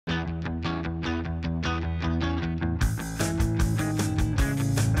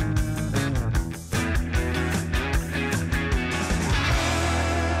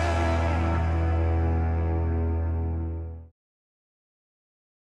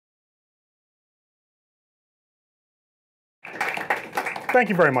Thank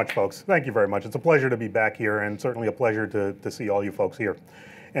you very much, folks. Thank you very much. It's a pleasure to be back here, and certainly a pleasure to see all you folks here.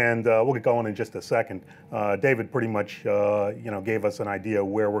 And we'll get going in just a second. David pretty much gave us an idea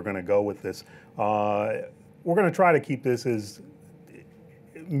where we're going to go with this. We're going to try to keep this as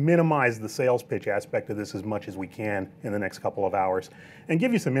minimize the sales pitch aspect of this as much as we can in the next couple of hours, and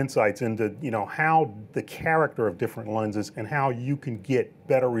give you some insights into how the character of different lenses and how you can get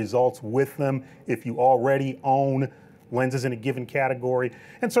better results with them if you already own lenses in a given category,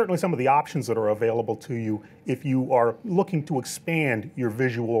 and certainly some of the options that are available to you if you are looking to expand your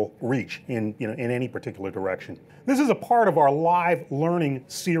visual reach in any particular direction. This is a part of our live learning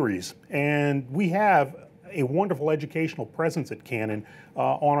series, and we have a wonderful educational presence at Canon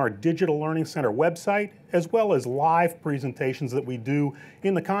on our Digital Learning Center website, as well as live presentations that we do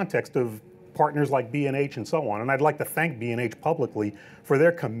in the context of partners like B&H and so on. And I'd like to thank B&H publicly for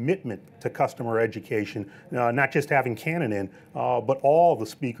their commitment to customer education, not just having Canon in, but all the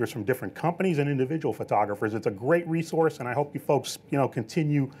speakers from different companies and individual photographers. It's a great resource, and I hope you folks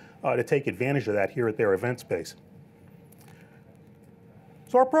continue to take advantage of that here at their event space.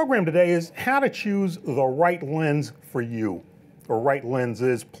 So our program today is how to choose the right lens for you, or right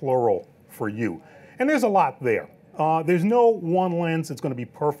lenses, plural, for you. And there's a lot there. There's no one lens that's going to be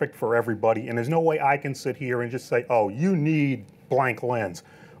perfect for everybody, and there's no way I can sit here and just say, oh, you need blank lens.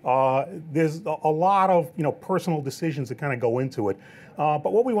 There's a lot of personal decisions that kind of go into it.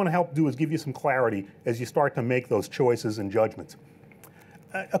 But what we want to help do is give you some clarity as you start to make those choices and judgments.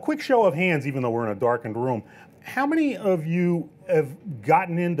 A quick show of hands, even though we're in a darkened room. How many of you have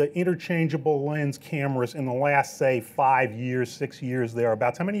gotten into interchangeable lens cameras in the last, say, 5 years, 6 years,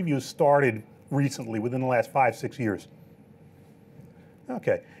 thereabouts? How many of you started recently, within the last 5, 6 years?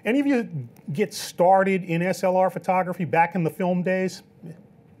 Okay. Any of you get started in SLR photography back in the film days?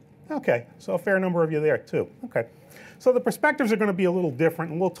 Okay, so a fair number of you there too. Okay. So the perspectives are going to be a little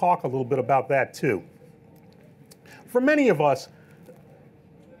different, and we'll talk a little bit about that too. For many of us,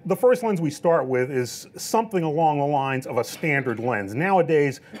 the first lens we start with is something along the lines of a standard lens.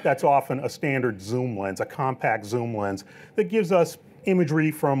 Nowadays, that's often a standard zoom lens, a compact zoom lens that gives us imagery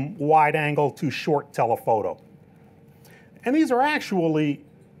from wide angle to short telephoto. And these are actually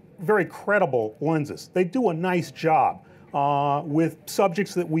very credible lenses. They do a nice job with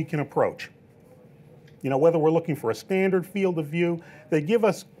subjects that we can approach. Whether we're looking for a standard field of view, they give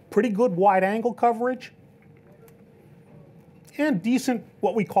us pretty good wide angle coverage and decent,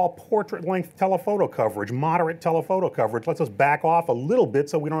 what we call portrait length telephoto coverage, moderate telephoto coverage. Lets us back off a little bit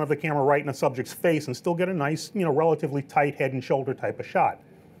so we don't have the camera right in a subject's face and still get a nice, relatively tight head and shoulder type of shot.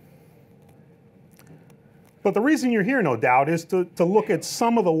 But the reason you're here, no doubt, is to look at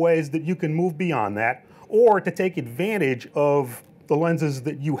some of the ways that you can move beyond that, or to take advantage of the lenses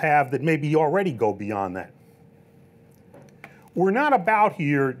that you have that maybe already go beyond that. We're not about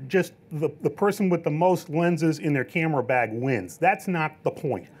here just the person with the most lenses in their camera bag wins. That's not the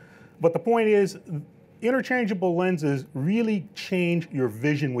point. But the point is, interchangeable lenses really change your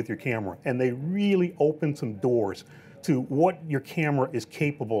vision with your camera, and they really open some doors to what your camera is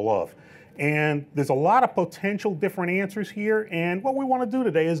capable of. And there's a lot of potential different answers here, and what we want to do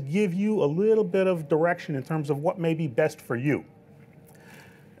today is give you a little bit of direction in terms of what may be best for you.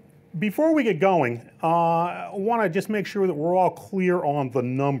 Before we get going, I want to just make sure that we're all clear on the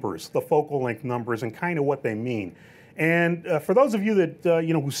numbers, the focal length numbers, and kind of what they mean. And for those of you that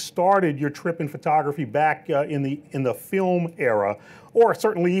who started your trip in photography back in the film era, or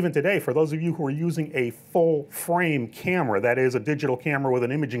certainly even today, for those of you who are using a full frame camera, that is a digital camera with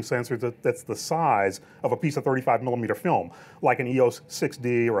an imaging sensor that's the size of a piece of 35mm film, like an EOS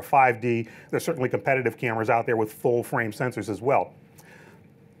 6D or a 5D. There's certainly competitive cameras out there with full frame sensors as well.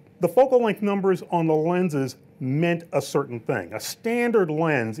 The focal length numbers on the lenses meant a certain thing. A standard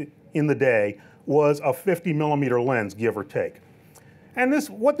lens in the day was a 50mm lens, give or take. And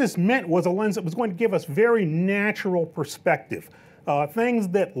what this meant was a lens that was going to give us very natural perspective. Things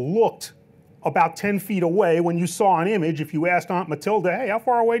that looked about 10 feet away when you saw an image. If you asked Aunt Matilda, hey, how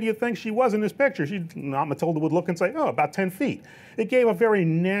far away do you think she was in this picture? Aunt Matilda would look and say, oh, about 10 feet. It gave a very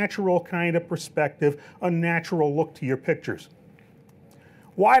natural kind of perspective, a natural look to your pictures.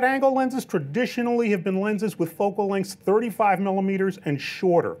 Wide-angle lenses traditionally have been lenses with focal lengths 35mm and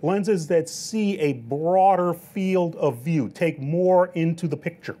shorter, lenses that see a broader field of view, take more into the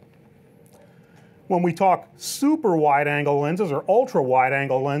picture. When we talk super wide-angle lenses or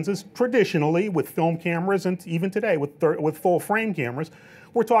ultra-wide-angle lenses, traditionally with film cameras and even today with full-frame cameras,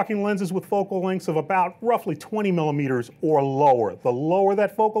 we're talking lenses with focal lengths of about roughly 20mm or lower. The lower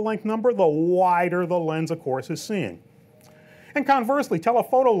that focal length number, the wider the lens, of course, is seeing. And conversely,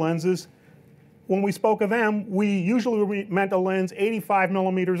 telephoto lenses when we spoke of them, we usually meant a lens 85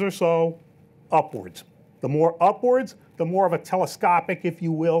 millimeters or so upwards. The more upwards, the more of a telescopic, if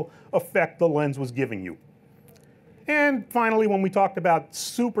you will, effect the lens was giving you. And finally, when we talked about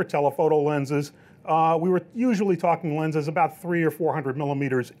super telephoto lenses, we were usually talking lenses about 300 or 400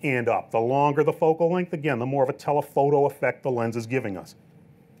 millimeters and up. The longer the focal length, again, the more of a telephoto effect the lens is giving us.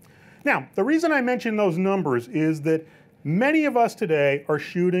 Now, the reason I mention those numbers is that many of us today are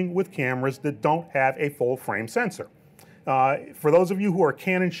shooting with cameras that don't have a full frame sensor. For those of you who are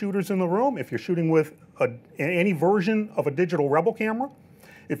Canon shooters in the room, if you're shooting with any version of a digital Rebel camera,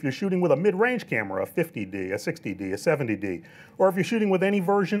 if you're shooting with a mid-range camera, a 50D, a 60D, a 70D, or if you're shooting with any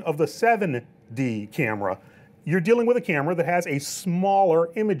version of the 7D camera, you're dealing with a camera that has a smaller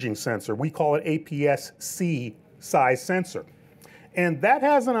imaging sensor. We call it APS-C size sensor. And that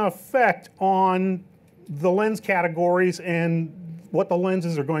has an effect on the lens categories and what the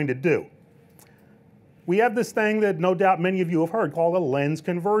lenses are going to do. We have this thing that no doubt many of you have heard called a lens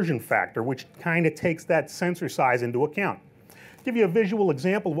conversion factor, which kind of takes that sensor size into account. To give you a visual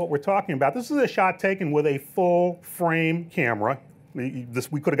example of what we're talking about, this is a shot taken with a full frame camera. We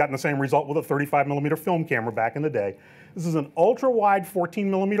could have gotten the same result with a 35 millimeter film camera back in the day. This is an ultra wide 14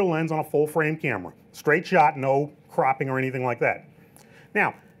 millimeter lens on a full frame camera. Straight shot, no cropping or anything like that.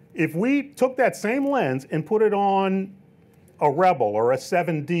 Now, if we took that same lens and put it on a Rebel or a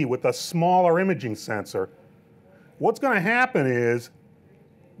 7D with a smaller imaging sensor, what's going to happen is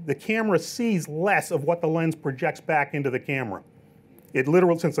the camera sees less of what the lens projects back into the camera. It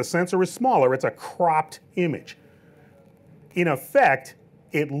literally, since the sensor is smaller, it's a cropped image. In effect,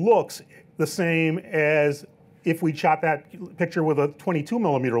 it looks the same as if we shot that picture with a 22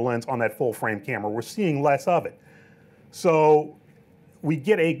 millimeter lens on that full frame camera. We're seeing less of it. So we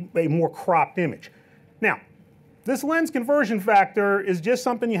get a more cropped image. Now, this lens conversion factor is just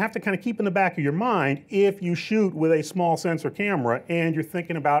something you have to kind of keep in the back of your mind if you shoot with a small sensor camera and you're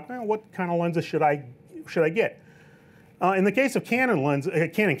thinking about what kind of lenses should I get. In the case of Canon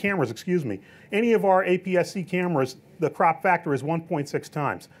cameras, any of our APS-C cameras, the crop factor is 1.6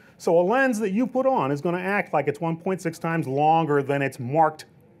 times. So a lens that you put on is going to act like it's 1.6 times longer than its marked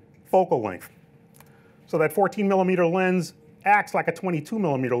focal length. So that 14 millimeter lens acts like a 22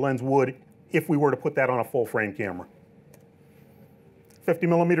 millimeter lens would if we were to put that on a full frame camera. 50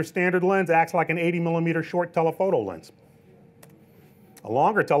 millimeter standard lens acts like an 80 millimeter short telephoto lens. A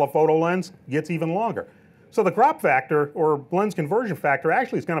longer telephoto lens gets even longer. So the crop factor or lens conversion factor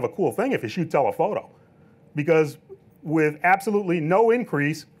actually is kind of a cool thing if you shoot telephoto, because with absolutely no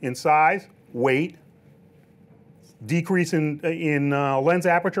increase in size, weight, decrease in lens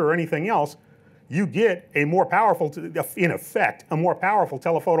aperture or anything else, you get a more powerful, in effect, a more powerful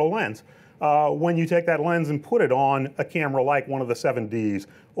telephoto lens when you take that lens and put it on a camera like one of the 7Ds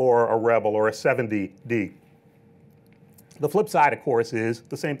or a Rebel or a 70D. The flip side, of course, is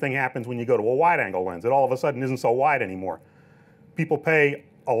the same thing happens when you go to a wide-angle lens. It all of a sudden isn't so wide anymore. People pay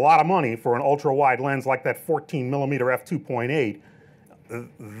a lot of money for an ultra-wide lens like that 14 millimeter f2.8.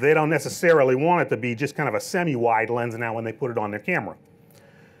 They don't necessarily want it to be just kind of a semi-wide lens now when they put it on their camera.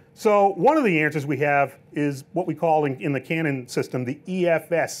 So one of the answers we have is what we call in the Canon system the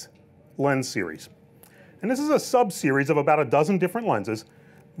EFS lens series. And this is a sub-series of about a dozen different lenses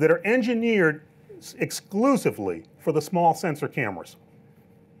that are engineered exclusively for the small sensor cameras.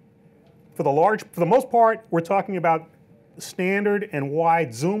 For the most part, we're talking about standard and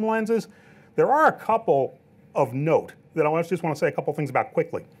wide zoom lenses. There are a couple of note that I just want to say a couple things about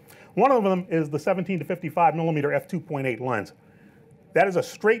quickly. One of them is the 17 to 55 millimeter f2.8 lens. That is a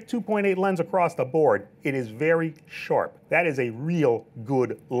straight 2.8 lens across the board. It is very sharp. That is a real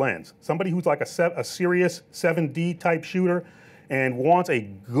good lens. Somebody who's like a serious 7D type shooter and wants a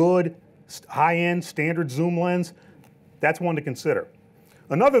good high-end standard zoom lens, that's one to consider.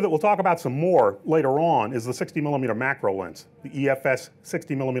 Another that we'll talk about some more later on is the 60 millimeter macro lens, the EFS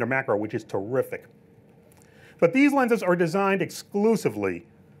 60 millimeter macro, which is terrific. But these lenses are designed exclusively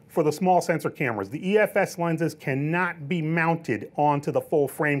for the small sensor cameras. The EFS lenses cannot be mounted onto the full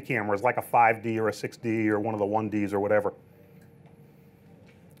frame cameras like a 5D or a 6D or one of the 1Ds or whatever.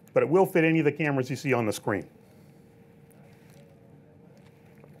 But it will fit any of the cameras you see on the screen.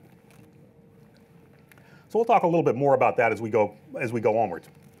 So we'll talk a little bit more about that as we go onwards.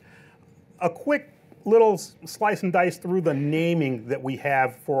 A quick little slice and dice through the naming that we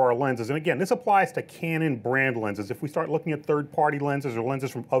have for our lenses. And again, this applies to Canon brand lenses. If we start looking at third-party lenses or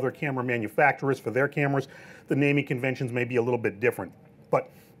lenses from other camera manufacturers for their cameras, the naming conventions may be a little bit different.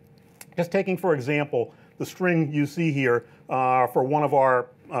 But just taking, for example, the string you see here for one of our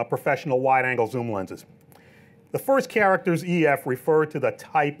professional wide-angle zoom lenses. The first characters, EF, refer to the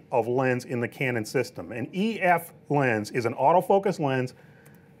type of lens in the Canon system. An EF lens is an autofocus lens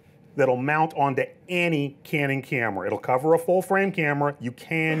that'll mount onto any Canon camera. It'll cover a full frame camera. You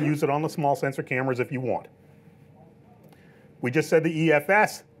can use it on the small sensor cameras if you want. We just said the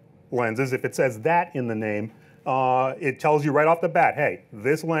EFS lenses. If it says that in the name, it tells you right off the bat, hey,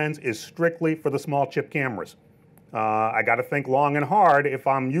 this lens is strictly for the small chip cameras. I got to think long and hard if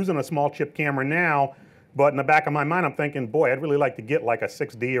I'm using a small chip camera now, but in the back of my mind I'm thinking, boy, I'd really like to get like a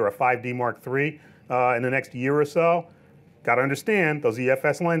 6D or a 5D Mark III in the next year or so. Got to understand, those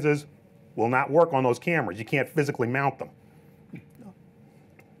EFS lenses will not work on those cameras. You can't physically mount them.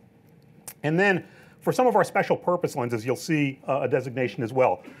 And then for some of our special purpose lenses, you'll see a designation as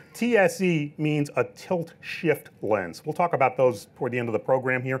well. TSE means a tilt shift lens. We'll talk about those toward the end of the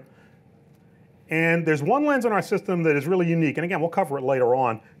program here. And there's one lens in our system that is really unique, and again, we'll cover it later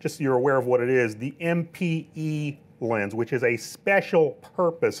on, just so you're aware of what it is, the MPE lens, which is a special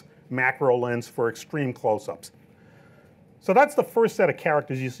purpose macro lens for extreme close-ups. So that's the first set of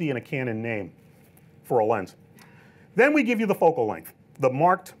characters you see in a Canon name for a lens. Then we give you the focal length, the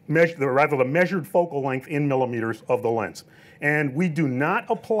measured focal length in millimeters of the lens. And we do not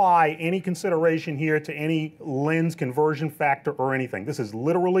apply any consideration here to any lens conversion factor or anything. This is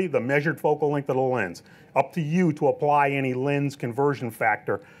literally the measured focal length of the lens. Up to you to apply any lens conversion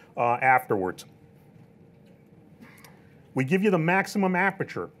factor afterwards. We give you the maximum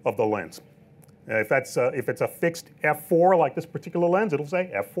aperture of the lens. If it's a fixed f4 like this particular lens, it'll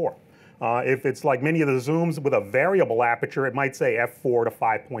say f4. If it's like many of the zooms with a variable aperture, it might say f4 to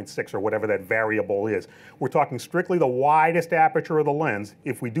 5.6 or whatever that variable is. We're talking strictly the widest aperture of the lens.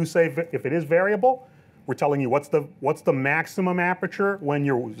 If we do say if it is variable, we're telling you what's the maximum aperture when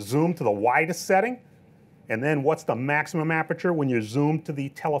you're zoomed to the widest setting, and then what's the maximum aperture when you're zoomed to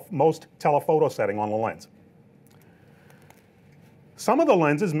the most telephoto setting on the lens. Some of the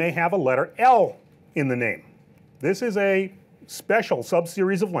lenses may have a letter L in the name. This is a special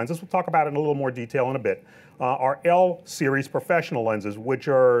sub-series of lenses, we'll talk about it in a little more detail in a bit, are L series professional lenses, which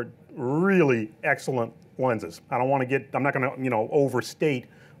are really excellent lenses. I'm not going to overstate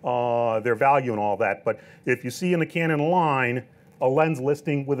their value and all that, but if you see in the Canon line a lens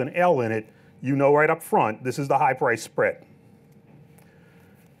listing with an L in it, you know right up front this is the high price spread.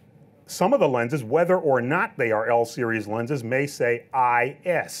 Some of the lenses, whether or not they are L series lenses, may say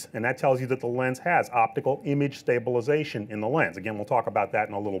IS, and that tells you that the lens has optical image stabilization in the lens. Again, we'll talk about that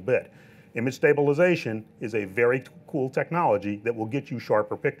in a little bit. Image stabilization is a very cool technology that will get you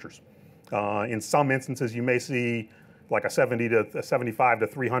sharper pictures. In some instances, you may see like a 75 to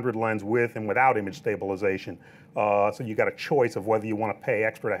 300 lens with and without image stabilization. So you got a choice of whether you want to pay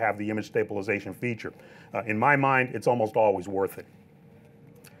extra to have the image stabilization feature. In my mind, it's almost always worth it.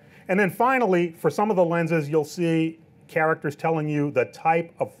 And then finally, for some of the lenses, you'll see characters telling you the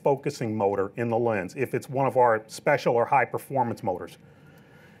type of focusing motor in the lens, if it's one of our special or high performance motors.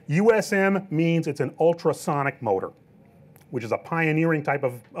 USM means it's an ultrasonic motor, which is a pioneering type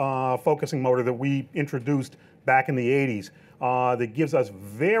of focusing motor that we introduced back in the 80s that gives us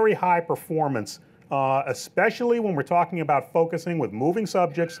very high performance, especially when we're talking about focusing with moving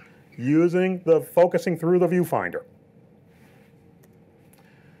subjects using the focusing through the viewfinder.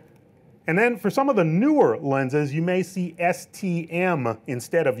 And then for some of the newer lenses, you may see STM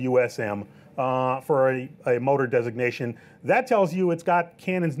instead of USM for a motor designation. That tells you it's got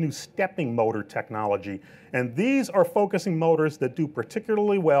Canon's new stepping motor technology. And these are focusing motors that do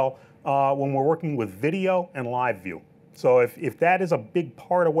particularly well when we're working with video and live view. So if that is a big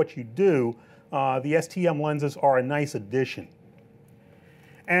part of what you do, the STM lenses are a nice addition.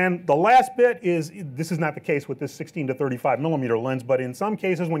 And the last bit is, this is not the case with this 16 to 35 millimeter lens, but in some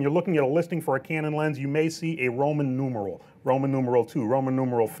cases when you're looking at a listing for a Canon lens, you may see a Roman numeral 2, Roman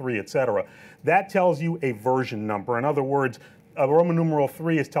numeral 3, etc. That tells you a version number. In other words, a Roman numeral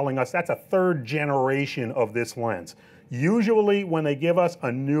 3 is telling us that's a third generation of this lens. Usually when they give us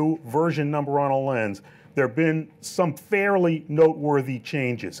a new version number on a lens, there have been some fairly noteworthy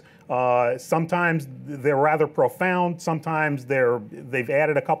changes. Sometimes they're rather profound, sometimes they've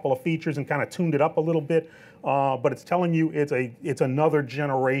added a couple of features and kind of tuned it up a little bit, but it's telling you it's another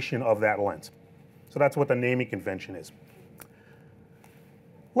generation of that lens. So that's what the naming convention is.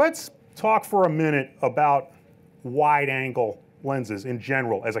 Let's talk for a minute about wide-angle lenses in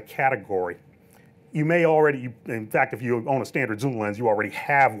general as a category. You may already, in fact, if you own a standard zoom lens, you already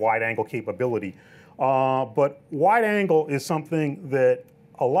have wide-angle capability. But wide angle is something that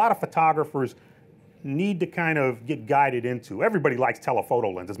a lot of photographers need to kind of get guided into. Everybody likes telephoto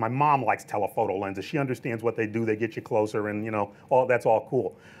lenses. My mom likes telephoto lenses. She understands what they do. They get you closer and, you know, that's all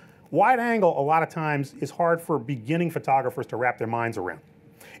cool. Wide angle, a lot of times, is hard for beginning photographers to wrap their minds around.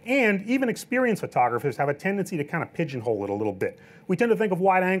 And even experienced photographers have a tendency to kind of pigeonhole it a little bit. We tend to think of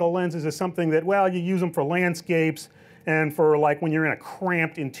wide angle lenses as something that, well, you use them for landscapes, and for like when you're in a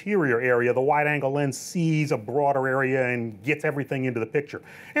cramped interior area, the wide angle lens sees a broader area and gets everything into the picture.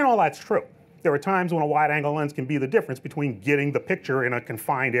 And all that's true. There are times when a wide angle lens can be the difference between getting the picture in a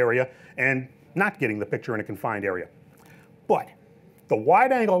confined area and not getting the picture in a confined area. But the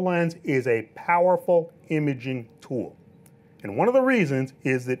wide angle lens is a powerful imaging tool. And one of the reasons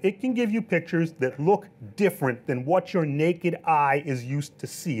is that it can give you pictures that look different than what your naked eye is used to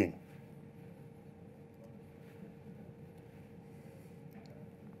seeing.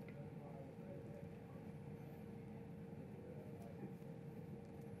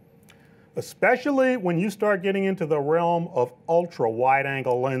 Especially when you start getting into the realm of ultra wide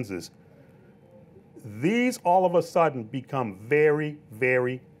angle lenses. These all of a sudden become very,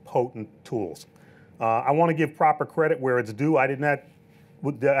 very potent tools. I want to give proper credit where it's due. I did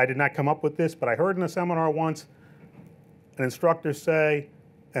not come up with this, but I heard in a seminar once an instructor say,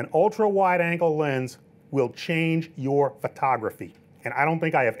 an ultra wide angle lens will change your photography. And I don't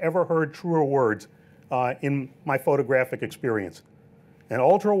think I have ever heard truer words in my photographic experience. An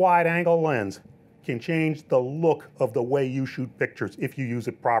ultra wide angle lens can change the look of the way you shoot pictures if you use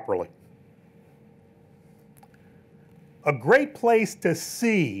it properly. A great place to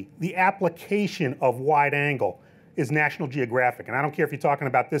see the application of wide angle is National Geographic. And I don't care if you're talking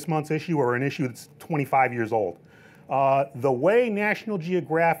about this month's issue or an issue that's 25 years old. The way National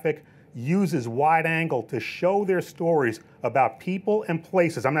Geographic uses wide angle to show their stories about people and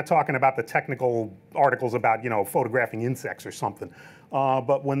places. I'm not talking about the technical articles about, photographing insects or something.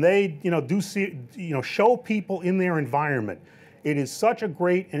 But when they, show people in their environment, it is such a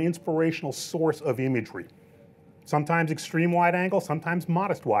great and inspirational source of imagery. Sometimes extreme wide angle, sometimes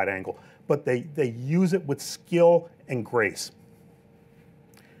modest wide angle, but they use it with skill and grace.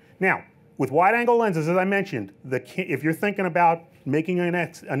 Now, with wide angle lenses, as I mentioned, if you're thinking about making a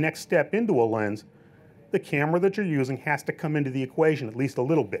next step into a lens, the camera that you're using has to come into the equation at least a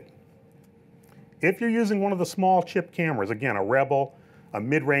little bit. If you're using one of the small chip cameras, again, a Rebel, a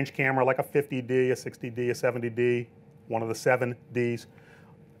mid-range camera like a 50D, a 60D, a 70D, one of the 7Ds,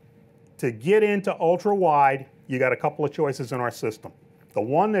 to get into ultra wide, you got a couple of choices in our system. The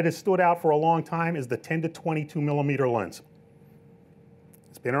one that has stood out for a long time is the 10 to 22 millimeter lens.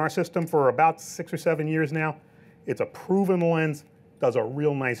 It's been in our system for about 6 or 7 years now. It's a proven lens, does a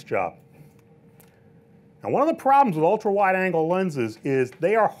real nice job. Now, one of the problems with ultra wide angle lenses is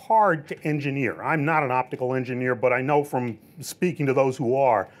they are hard to engineer. I'm not an optical engineer, but I know from speaking to those who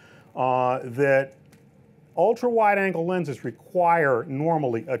are, that ultra wide angle lenses require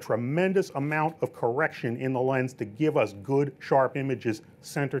normally a tremendous amount of correction in the lens to give us good, sharp images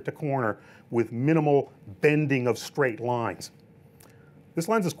center to corner with minimal bending of straight lines. This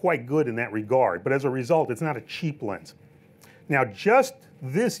lens is quite good in that regard, but as a result, it's not a cheap lens. Now, just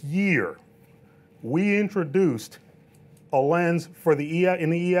this year, we introduced a lens for in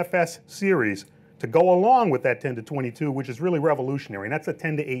the EFS series to go along with that 10 to 22, which is really revolutionary, and that's a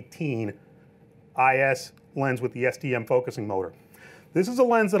 10 to 18 IS lens with the STM focusing motor. This is a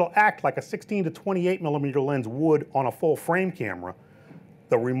lens that'll act like a 16 to 28 millimeter lens would on a full frame camera.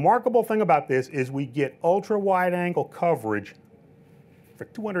 The remarkable thing about this is we get ultra wide angle coverage for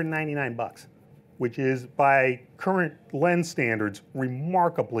 $299, which is by current lens standards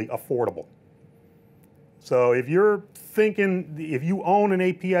remarkably affordable. So if you're thinking, if you own an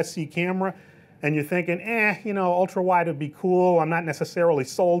APS-C camera and you're thinking, ultra wide would be cool, I'm not necessarily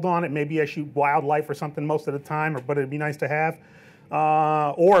sold on it, maybe I shoot wildlife or something most of the time, but it'd be nice to have.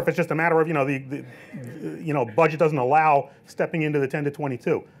 Or if it's just a matter of, budget doesn't allow stepping into the 10 to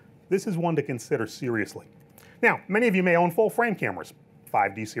 22. This is one to consider seriously. Now, many of you may own full frame cameras,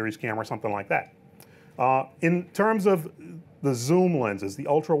 5D series camera, something like that. In terms of the zoom lenses, the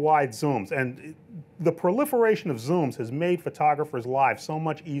ultra wide zooms, and the proliferation of zooms has made photographers' lives so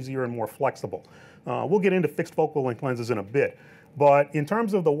much easier and more flexible. We'll get into fixed focal length lenses in a bit, but in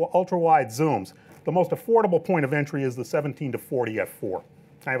terms of the ultra wide zooms, the most affordable point of entry is the 17 to 40 f4.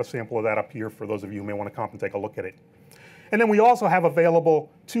 I have a sample of that up here for those of you who may want to come and take a look at it. And then we also have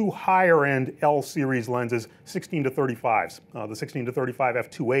available two higher end L series lenses, 16 to 35s. The 16 to 35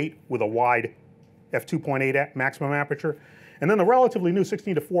 f2.8 with a wide f2.8 maximum aperture, and then the relatively new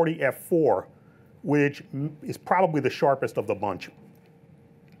 16 to 40 f4, which is probably the sharpest of the bunch.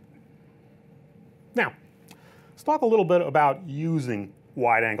 Now, let's talk a little bit about using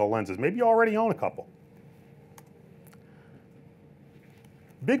wide-angle lenses. Maybe you already own a couple.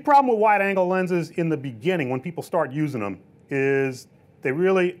 Big problem with wide-angle lenses in the beginning, when people start using them, is they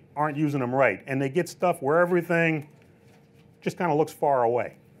really aren't using them right. And they get stuff where everything just kind of looks far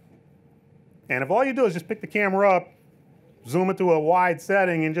away. And if all you do is just pick the camera up, zoom it to a wide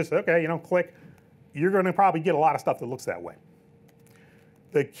setting, and just, okay, click, you're going to probably get a lot of stuff that looks that way.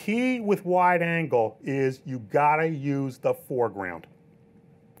 The key with wide angle is you got to use the foreground.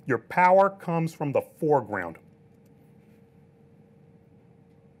 Your power comes from the foreground.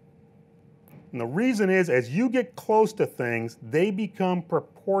 And the reason is, as you get close to things, they become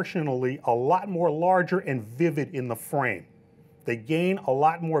proportionally a lot more larger and vivid in the frame. They gain a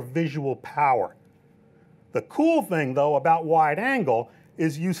lot more visual power. The cool thing, though, about wide angle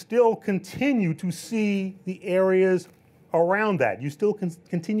is you still continue to see the areas around that. You still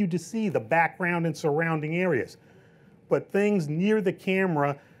continue to see the background and surrounding areas. But things near the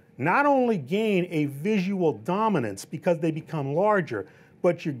camera not only gain a visual dominance because they become larger,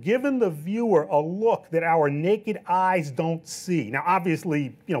 but you're giving the viewer a look that our naked eyes don't see. Now,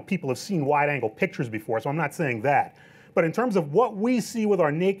 obviously, people have seen wide-angle pictures before, so I'm not saying that. But in terms of what we see with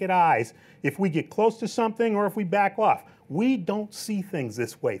our naked eyes, if we get close to something or if we back off, we don't see things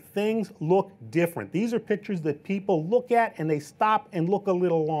this way. Things look different. These are pictures that people look at and they stop and look a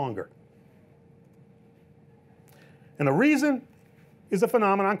little longer. And the reason is a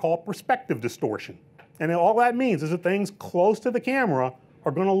phenomenon called perspective distortion. And all that means is that things close to the camera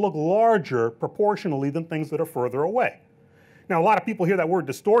are going to look larger proportionally than things that are further away. Now, a lot of people hear that word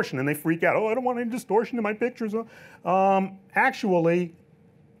distortion and they freak out. Oh, I don't want any distortion in my pictures. Actually,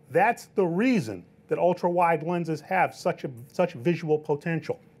 that's the reason that ultra-wide lenses have such visual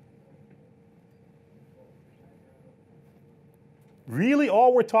potential. Really,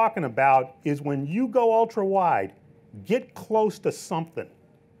 all we're talking about is when you go ultra-wide, get close to something,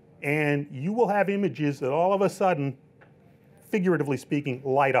 and you will have images that all of a sudden, figuratively speaking,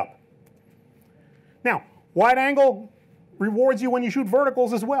 light up. Now, wide angle rewards you when you shoot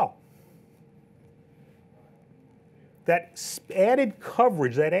verticals as well. That added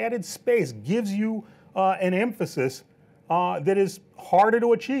coverage, that added space gives you an emphasis that is harder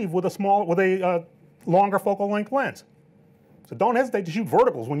to achieve with a longer focal length lens. So don't hesitate to shoot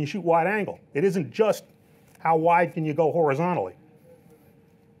verticals when you shoot wide angle. It isn't just how wide can you go horizontally.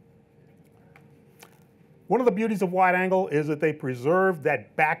 One of the beauties of wide angle is that they preserve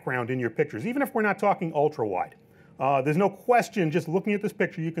that background in your pictures, even if we're not talking ultra wide. There's no question, just looking at this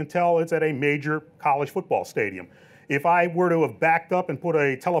picture, you can tell it's at a major college football stadium. If I were to have backed up and put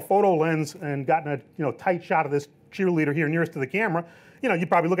a telephoto lens and gotten a tight shot of this cheerleader here nearest to the camera, you'd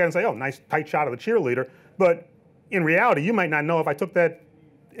probably look at it and say, oh, nice tight shot of the cheerleader. But in reality, you might not know if I took that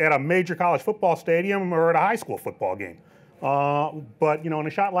at a major college football stadium or at a high school football game. But in a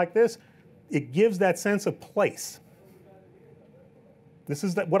shot like this, it gives that sense of place. This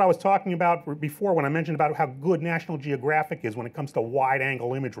is what I was talking about before when I mentioned about how good National Geographic is when it comes to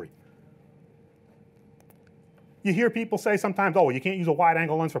wide-angle imagery. You hear people say sometimes, oh, you can't use a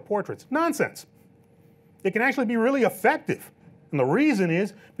wide-angle lens for portraits. Nonsense. It can actually be really effective. And the reason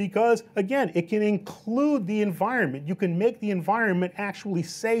is because, again, it can include the environment. You can make the environment actually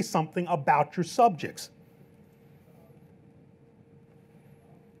say something about your subjects.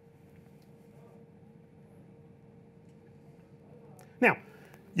 Now,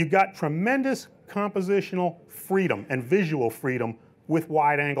 you've got tremendous compositional freedom and visual freedom with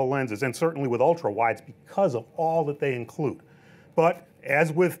wide-angle lenses, and certainly with ultra-wides because of all that they include. But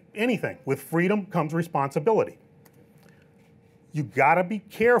as with anything, with freedom comes responsibility. You gotta be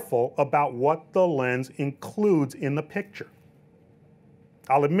careful about what the lens includes in the picture.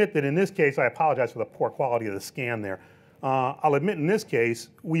 I'll admit that in this case, I apologize for the poor quality of the scan there. I'll admit in this case,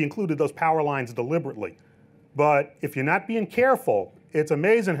 we included those power lines deliberately. But if you're not being careful, it's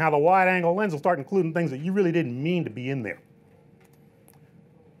amazing how the wide-angle lens will start including things that you really didn't mean to be in there.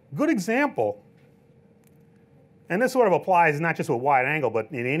 Good example, and this sort of applies not just with wide angle, but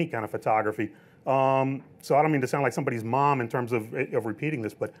in any kind of photography. So I don't mean to sound like somebody's mom in terms of repeating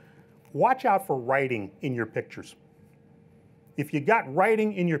this, but watch out for writing in your pictures. If you got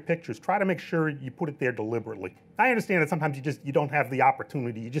writing in your pictures, try to make sure you put it there deliberately. I understand that sometimes you don't have the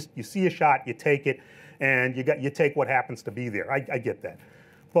opportunity. You see a shot, you take it, and you take what happens to be there. I get that.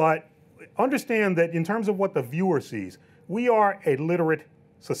 But understand that in terms of what the viewer sees, we are a literate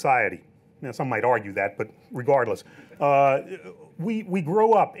society. Now, some might argue that, but regardless, we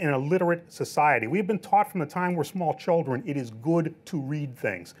grow up in a literate society. We've been taught from the time we're small children, it is good to read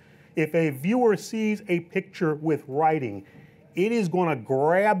things. If a viewer sees a picture with writing, it is going to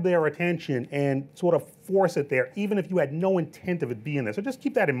grab their attention and sort of force it there, even if you had no intent of it being there. So just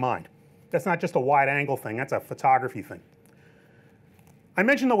keep that in mind. That's not just a wide angle thing, that's a photography thing. I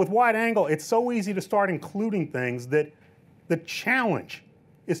mentioned though with wide angle, it's so easy to start including things that The challenge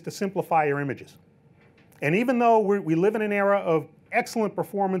is to simplify your images. And even though we live in an era of excellent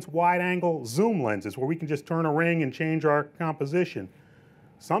performance wide-angle zoom lenses where we can just turn a ring and change our composition,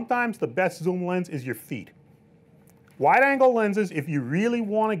 sometimes the best zoom lens is your feet. Wide-angle lenses, if you really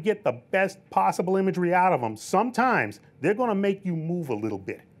want to get the best possible imagery out of them, sometimes they're going to make you move a little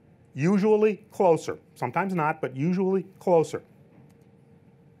bit. Usually closer. Sometimes not, but usually closer.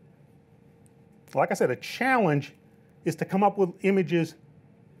 Like I said, a challenge is to come up with images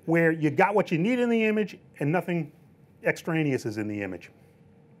where you got what you need in the image and nothing extraneous is in the image.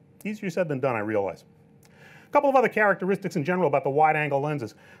 Easier said than done, I realize. A couple of other characteristics in general about the wide-angle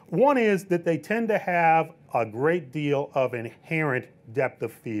lenses. One is that they tend to have a great deal of inherent depth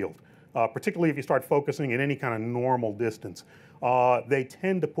of field, particularly if you start focusing at any kind of normal distance. They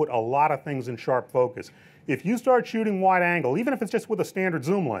tend to put a lot of things in sharp focus. If you start shooting wide-angle, even if it's just with a standard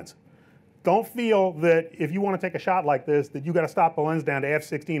zoom lens, don't feel that if you want to take a shot like this that you got to stop the lens down to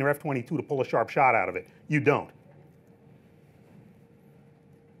f/16 or f/22 to pull a sharp shot out of it. You don't.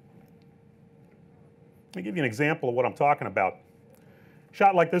 Let me give you an example of what I'm talking about.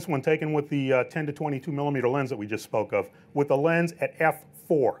 Shot like this one taken with the 10 to 22 millimeter lens that we just spoke of, with the lens at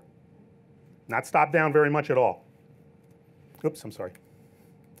f4. Not stopped down very much at all. Oops, I'm sorry.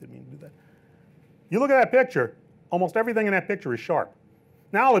 Didn't mean to do that. You look at that picture, almost everything in that picture is sharp.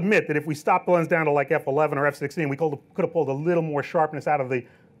 Now I'll admit that if we stopped the lens down to like f11 or f16, we could have pulled a little more sharpness out of the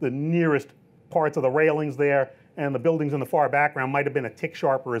nearest parts of the railings there, and the buildings in the far background might have been a tick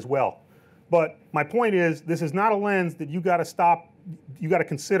sharper as well. But my point is, this is not a lens that you got to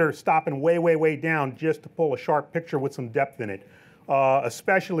consider stopping way, way, way down just to pull a sharp picture with some depth in it,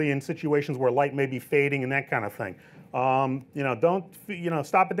 especially in situations where light may be fading and that kind of thing. Don't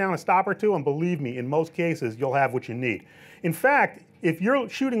stop it down a stop or two, and believe me, in most cases, you'll have what you need. In fact, if you're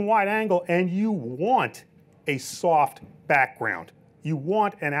shooting wide angle and you want a soft background, you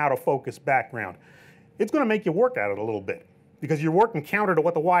want an out of focus background, it's going to make you work at it a little bit, because you're working counter to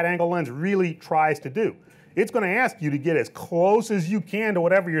what the wide angle lens really tries to do. It's going to ask you to get as close as you can to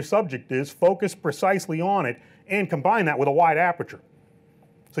whatever your subject is, focus precisely on it, and combine that with a wide aperture.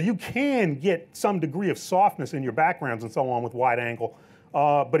 So you can get some degree of softness in your backgrounds and so on with wide angle,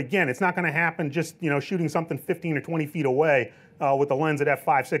 but again, it's not going to happen just shooting something 15 or 20 feet away with the lens at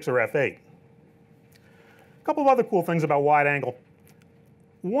f5, 6, or f8. A couple of other cool things about wide angle.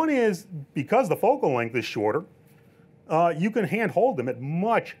 One is, because the focal length is shorter, you can hand hold them at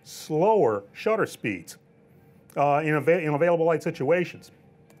much slower shutter speeds in available light situations.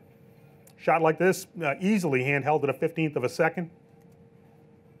 Shot like this, easily handheld at a 15th of a second.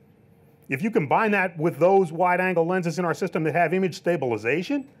 If you combine that with those wide-angle lenses in our system that have image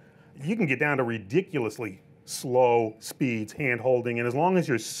stabilization, you can get down to ridiculously slow speeds hand-holding, and as long as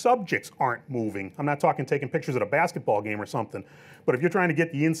your subjects aren't moving, I'm not talking taking pictures at a basketball game or something, but if you're trying to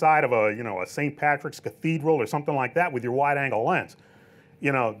get the inside of a St. Patrick's Cathedral or something like that with your wide-angle lens,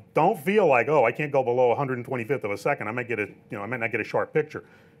 don't feel like, oh, I can't go below 125th of a second. I might not get a sharp picture.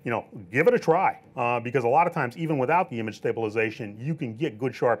 Give it a try, because a lot of times, even without the image stabilization, you can get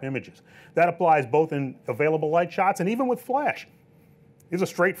good sharp images. That applies both in available light shots and even with flash. Here's a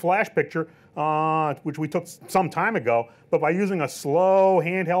straight flash picture, which we took some time ago, but by using a slow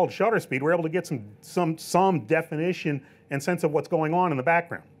handheld shutter speed, we're able to get some definition and sense of what's going on in the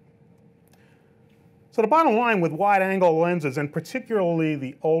background. So the bottom line with wide-angle lenses, and particularly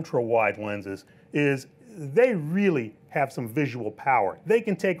the ultra-wide lenses, is they really have some visual power. They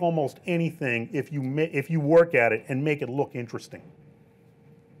can take almost anything if you work at it and make it look interesting.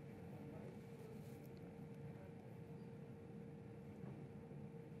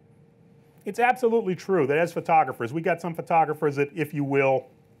 It's absolutely true that as photographers, we got some photographers that, if you will,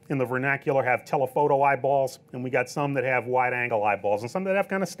 in the vernacular, have telephoto eyeballs, and we got some that have wide-angle eyeballs, and some that have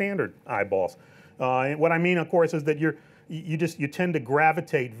kind of standard eyeballs. And what I mean, of course, is that you tend to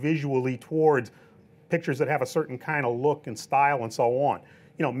gravitate visually towards pictures that have a certain kind of look and style and so on.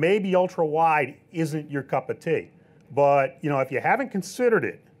 Maybe ultra wide isn't your cup of tea, but if you haven't considered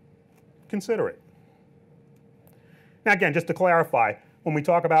it, consider it. Now again, just to clarify, when we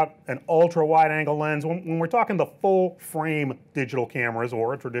talk about an ultra wide angle lens, when we're talking the full frame digital cameras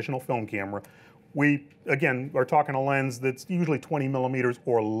or a traditional film camera, we again are talking a lens that's usually 20 millimeters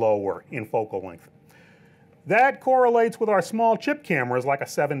or lower in focal length. That correlates with our small chip cameras like a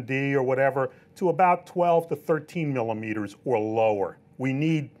 7D or whatever to about 12 to 13 millimeters or lower. We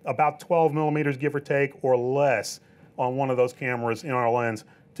need about 12 millimeters, give or take, or less on one of those cameras in our lens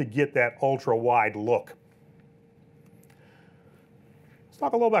to get that ultra wide look. Let's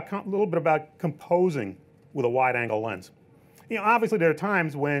talk a little bit about composing with a wide angle lens. Obviously there are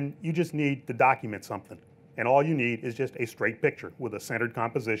times when you just need to document something. And all you need is just a straight picture with a centered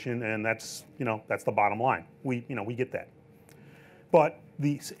composition, and that's, that's the bottom line. We get that. But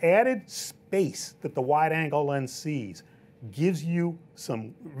the added space that the wide-angle lens sees gives you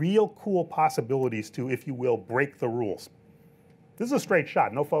some real cool possibilities to, if you will, break the rules. This is a straight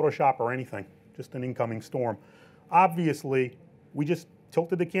shot, no Photoshop or anything, just an incoming storm. Obviously, we just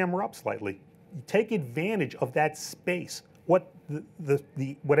tilted the camera up slightly. You take advantage of that space.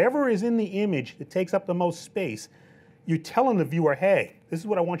 Whatever is in the image that takes up the most space, you're telling the viewer, hey, this is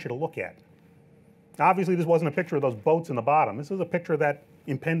what I want you to look at. Obviously, this wasn't a picture of those boats in the bottom. This is a picture of that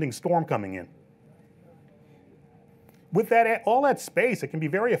impending storm coming in. With that, all that space, it can be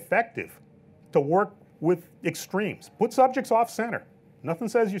very effective to work with extremes. Put subjects off center. Nothing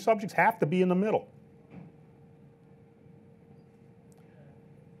says your subjects have to be in the middle.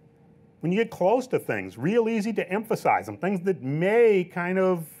 When you get close to things, real easy to emphasize them, things that may kind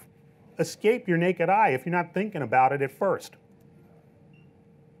of escape your naked eye if you're not thinking about it at first.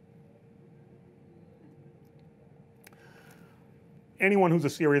 Anyone who's a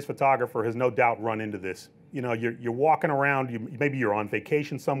serious photographer has no doubt run into this. You're walking around, maybe you're on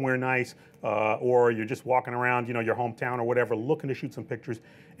vacation somewhere nice, or you're just walking around, your hometown or whatever, looking to shoot some pictures,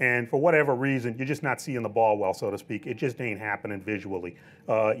 and for whatever reason, you're just not seeing the ball well, so to speak. It just ain't happening visually.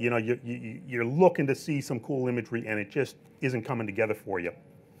 You're looking to see some cool imagery, and it just isn't coming together for you.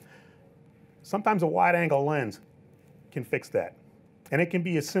 Sometimes a wide-angle lens can fix that, and it can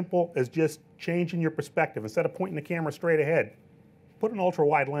be as simple as just changing your perspective. Instead of pointing the camera straight ahead, put an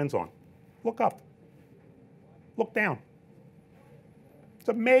ultra-wide lens on. Look up. Look down. It's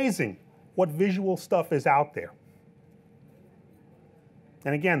amazing what visual stuff is out there.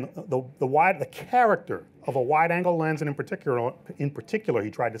 And again, the character of a wide-angle lens, and in particular, he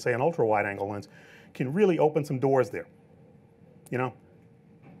tried to say an ultra-wide-angle lens, can really open some doors there.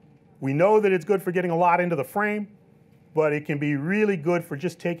 We know that it's good for getting a lot into the frame, but it can be really good for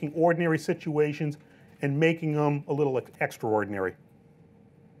just taking ordinary situations and making them a little extraordinary.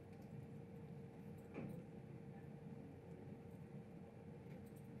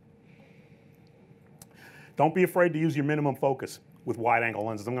 Don't be afraid to use your minimum focus with wide-angle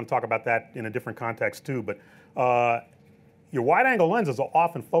lenses. I'm going to talk about that in a different context too, but your wide-angle lenses are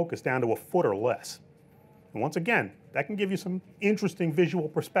often focused down to a foot or less. And once again, that can give you some interesting visual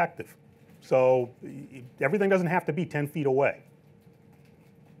perspective. So everything doesn't have to be 10 feet away.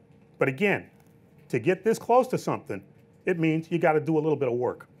 But again, to get this close to something, it means you got to do a little bit of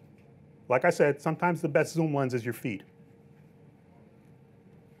work. Like I said, sometimes the best zoom lens is your feet.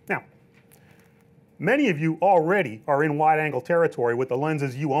 Now, many of you already are in wide-angle territory with the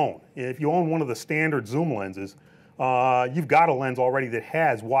lenses you own. If you own one of the standard zoom lenses, you've got a lens already that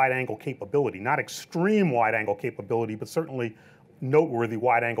has wide-angle capability. Not extreme wide-angle capability, but certainly noteworthy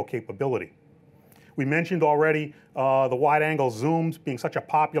wide-angle capability. We mentioned already the wide-angle zooms being such a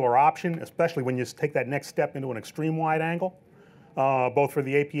popular option, especially when you take that next step into an extreme wide-angle, both for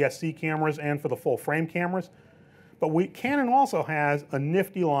the APS-C cameras and for the full-frame cameras. But Canon also has a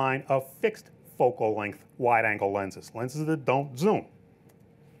nifty line of fixed focal length wide-angle lenses that don't zoom.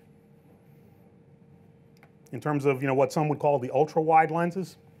 In terms of what some would call the ultra-wide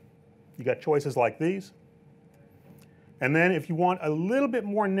lenses, you got choices like these. And then if you want a little bit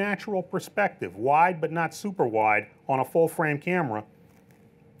more natural perspective, wide but not super wide on a full-frame camera,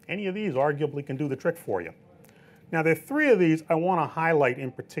 any of these arguably can do the trick for you. Now there are three of these I want to highlight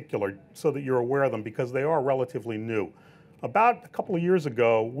in particular so that you're aware of them because they are relatively new. About a couple of years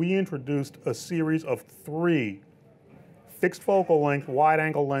ago, we introduced a series of 3 fixed focal length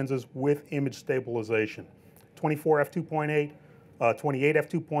wide-angle lenses with image stabilization. 24 f2.8, 28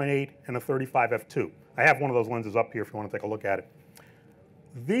 f2.8, and a 35 f2. I have one of those lenses up here if you want to take a look at it.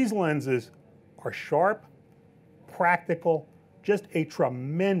 These lenses are sharp, practical, just a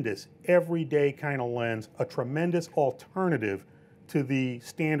tremendous everyday kind of lens, a tremendous alternative to the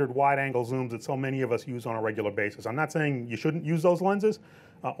standard wide-angle zooms that so many of us use on a regular basis. I'm not saying you shouldn't use those lenses.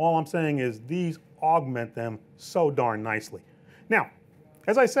 All I'm saying is these augment them so darn nicely. Now,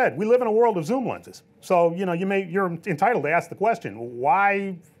 as I said, we live in a world of zoom lenses. So, you're entitled to ask the question,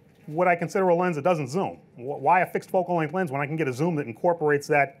 why would I consider a lens that doesn't zoom? Why a fixed focal length lens when I can get a zoom that incorporates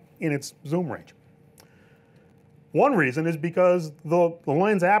that in its zoom range? One reason is because the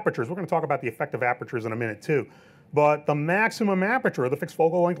lens apertures, we're going to talk about the effective apertures in a minute too, but the maximum aperture of the fixed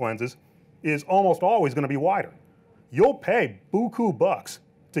focal length lenses is almost always going to be wider. You'll pay buku bucks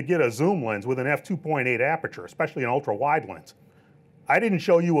to get a zoom lens with an f2.8 aperture, especially an ultra-wide lens. I didn't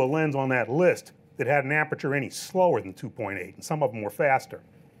show you a lens on that list that had an aperture any slower than 2.8, and some of them were faster.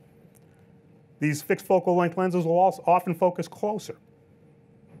 These fixed focal length lenses will also often focus closer.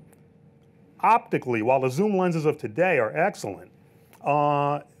 optically, while the zoom lenses of today are excellent,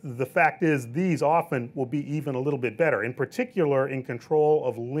 the fact is these often will be even a little bit better, in particular in control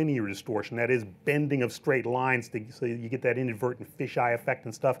of linear distortion, that is bending of straight lines so you get that inadvertent fisheye effect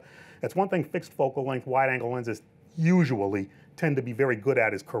and stuff. That's one thing fixed focal length wide angle lenses usually tend to be very good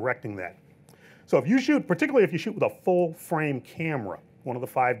at, is correcting that. So if you shoot, particularly if you shoot with a full frame camera, one of the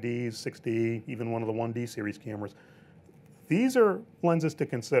 5Ds, 6D, even one of the 1D series cameras, these are lenses to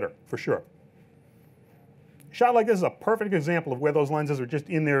consider for sure. A shot like this is a perfect example of where those lenses are just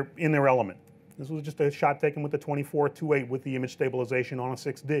in their element. This was just a shot taken with the 24-2.8 with the image stabilization on a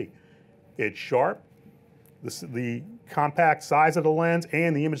 6D. It's sharp. The compact size of the lens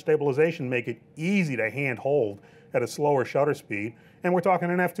and the image stabilization make it easy to hand hold at a slower shutter speed. And we're talking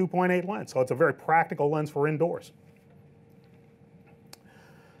an f2.8 lens, so it's a very practical lens for indoors.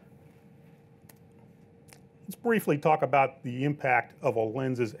 Let's briefly talk about the impact of a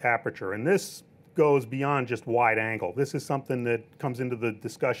lens's aperture. And this goes beyond just wide angle. This is something that comes into the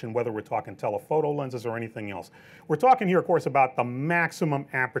discussion whether we're talking telephoto lenses or anything else. We're talking here, of course, about the maximum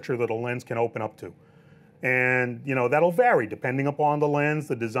aperture that a lens can open up to. And, you know, that'll vary depending upon the lens,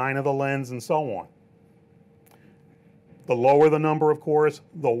 the design of the lens, and so on. The lower the number, of course,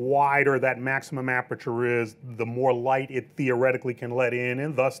 the wider that maximum aperture is, the more light it theoretically can let in,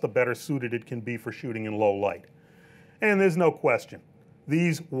 and thus the better suited it can be for shooting in low light. And there's no question,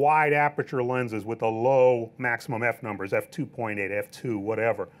 these wide aperture lenses with the low maximum f numbers, f2.8, f2,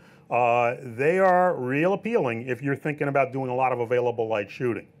 whatever, they are real appealing if you're thinking about doing a lot of available light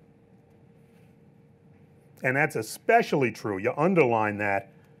shooting. And that's especially true, you underline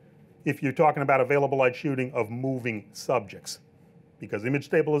that, if you're talking about available light shooting of moving subjects. Because image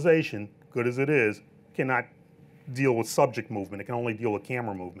stabilization, good as it is, cannot deal with subject movement. It can only deal with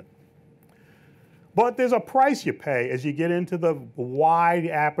camera movement. But there's a price you pay as you get into the wide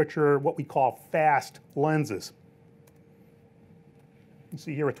aperture, what we call fast lenses. You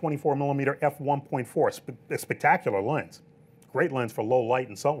see here a 24mm f1.4, a spectacular lens. Great lens for low light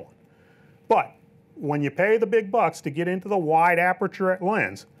and so on. But when you pay the big bucks to get into the wide aperture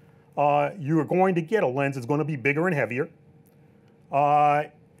lens, you're going to get a lens that's going to be bigger and heavier.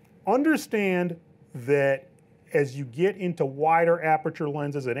 Understand that as you get into wider aperture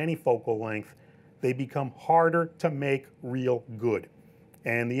lenses at any focal length, they become harder to make real good.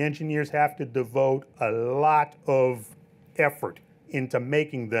 And the engineers have to devote a lot of effort into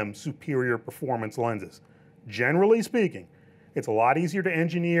making them superior performance lenses. Generally speaking, it's a lot easier to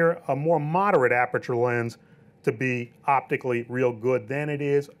engineer a more moderate aperture lens to be optically real good than it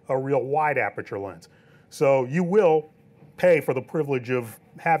is a real wide aperture lens. So you will pay for the privilege of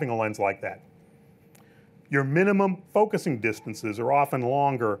having a lens like that. Your minimum focusing distances are often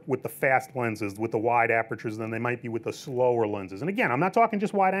longer with the fast lenses, with the wide apertures, than they might be with the slower lenses. And again, I'm not talking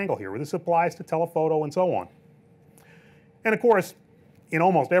just wide angle here. This applies to telephoto and so on. And of course, in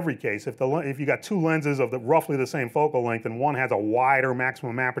almost every case, if you got two lenses of roughly the same focal length and one has a wider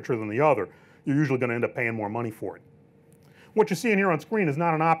maximum aperture than the other, you're usually going to end up paying more money for it. What you're seeing here on screen is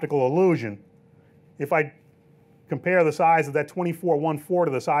not an optical illusion. If I compare the size of that 24-1.4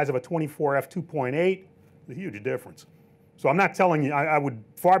 to the size of a 24 f2.8, a huge difference. So I'm not telling you, I would,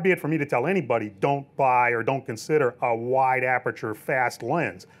 far be it for me to tell anybody, don't buy or don't consider a wide aperture fast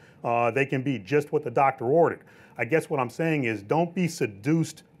lens. They can be just what the doctor ordered. I guess what I'm saying is don't be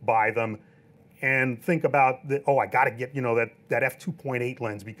seduced by them and think about, oh, I got to get, you know, that f2.8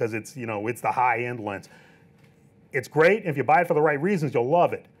 lens because it's, you know, it's the high-end lens. It's great. If you buy it for the right reasons, you'll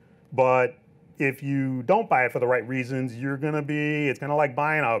love it. But if you don't buy it for the right reasons, it's kind of like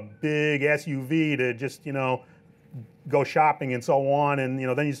buying a big SUV to just, you know, go shopping and so on, and, you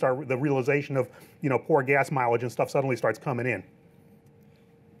know, then you start, the realization of, you know, poor gas mileage and stuff suddenly starts coming in.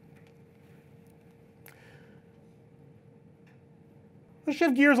 Let's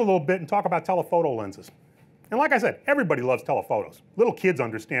shift gears a little bit and talk about telephoto lenses. And like I said, everybody loves telephotos. Little kids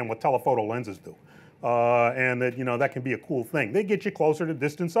understand what telephoto lenses do. And that, you know, that can be a cool thing. They get you closer to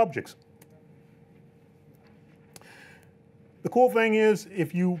distant subjects. The cool thing is,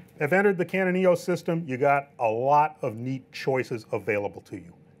 if you have entered the Canon EOS system, you got a lot of neat choices available to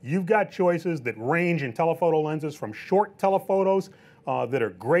you. You've got choices that range in telephoto lenses from short telephotos that are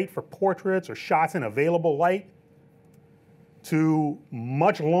great for portraits or shots in available light, to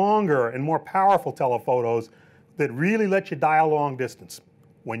much longer and more powerful telephotos that really let you dial long distance.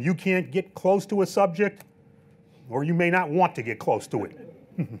 When you can't get close to a subject, or you may not want to get close to it.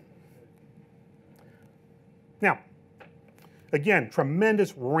 Now, again,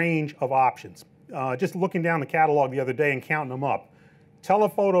 tremendous range of options. Just looking down the catalog the other day and counting them up.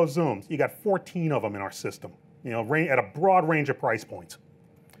 Telephoto zooms, you got 14 of them in our system, you know, at a broad range of price points.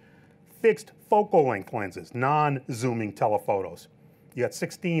 fixed focal length lenses, non-zooming telephotos. You got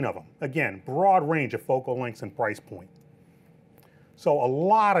 16 of them. Again, broad range of focal lengths and price point. So a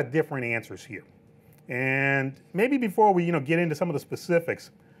lot of different answers here. And maybe before we get into some of the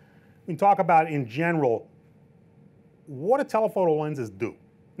specifics, we can talk about in general what do telephoto lenses do.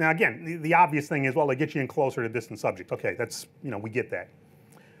 Now again, the obvious thing is, well, they get you in closer to distant subject. Okay, that's, we get that.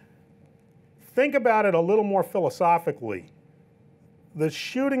 Think about it a little more philosophically. The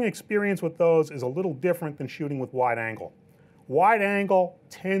shooting experience with those is a little different than shooting with wide angle. Wide angle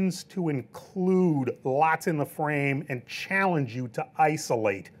tends to include lots in the frame and challenge you to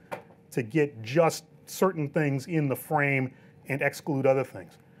isolate, to get just certain things in the frame and exclude other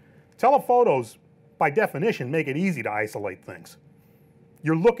things. Telephotos, by definition, make it easy to isolate things.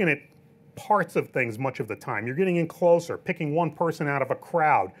 You're looking at parts of things much of the time. You're getting in closer, picking one person out of a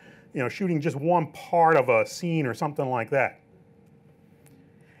crowd, shooting just one part of a scene or something like that.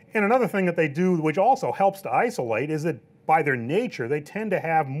 And another thing that they do, which also helps to isolate, is that by their nature, they tend to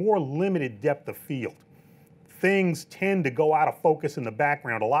have more limited depth of field. Things tend to go out of focus in the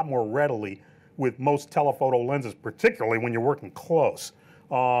background a lot more readily with most telephoto lenses, particularly when you're working close,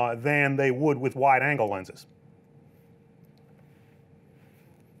 than they would with wide angle lenses.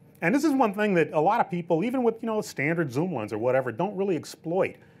 And this is one thing that a lot of people, even with a standard zoom lens or whatever, don't really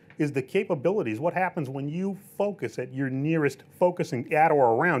exploit, is the capabilities. What happens when you focus at your nearest focusing, at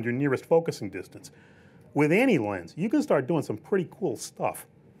or around your nearest focusing distance. With any lens, you can start doing some pretty cool stuff.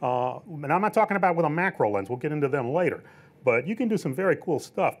 And I'm not talking about with a macro lens, we'll get into them later. But you can do some very cool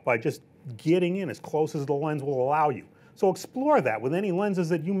stuff by just getting in as close as the lens will allow you. So explore that with any lenses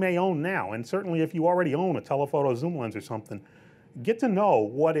that you may own now. And certainly if you already own a telephoto zoom lens or something, get to know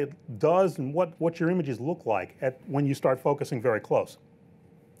what it does and what your images look like when you start focusing very close.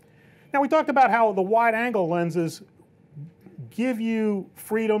 Now we talked about how the wide angle lenses give you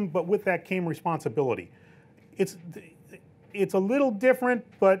freedom, but with that came responsibility. It's a little different,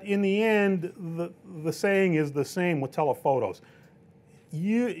 but in the end, the saying is the same with telephotos.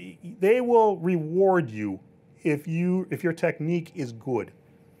 They will reward you if your technique is good.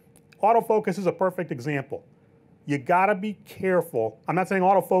 Autofocus is a perfect example. You gotta be careful. I'm not saying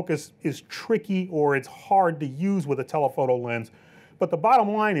autofocus is tricky or it's hard to use with a telephoto lens, but the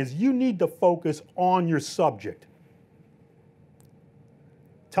bottom line is you need to focus on your subject.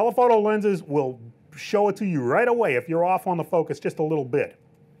 Telephoto lenses will show it to you right away if you're off on the focus just a little bit.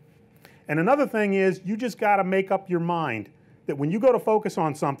 And another thing is you just got to make up your mind that when you go to focus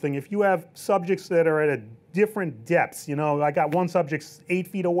on something, if you have subjects that are at a different depths, I got one subject 8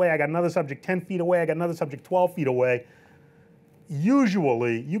 feet away, I got another subject 10 feet away, I got another subject 12 feet away,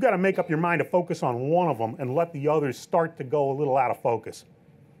 usually you got to make up your mind to focus on one of them and let the others start to go a little out of focus.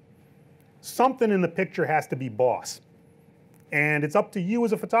 Something in the picture has to be boss. And it's up to you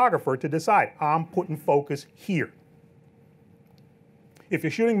as a photographer to decide, I'm putting focus here. If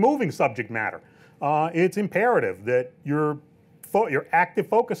you're shooting moving subject matter, it's imperative that your active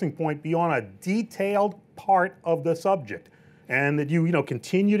focusing point be on a detailed part of the subject, and that you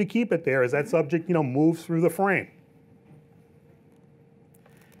continue to keep it there as that subject moves through the frame.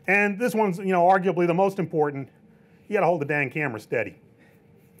 And this one's arguably the most important. You got to hold the dang camera steady.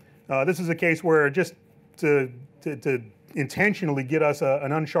 This is a case where just to intentionally get us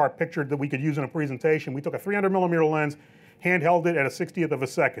an unsharp picture that we could use in a presentation, we took a 300mm lens, handheld it at a 60th of a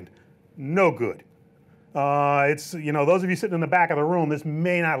second. No good. Those of you sitting in the back of the room, this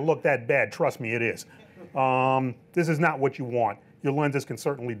may not look that bad. Trust me, it is. This is not what you want. Your lenses can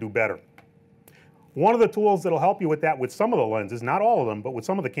certainly do better. One of the tools that'll help you with that with some of the lenses, not all of them, but with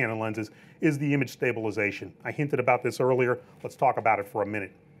some of the Canon lenses, is the image stabilization. I hinted about this earlier. Let's talk about it for a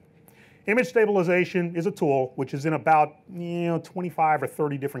minute. Image stabilization is a tool which is in about 25 or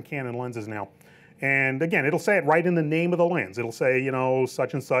 30 different Canon lenses now. And again, it'll say it right in the name of the lens. It'll say,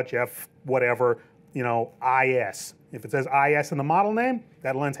 such and such, F whatever, IS. If it says IS in the model name,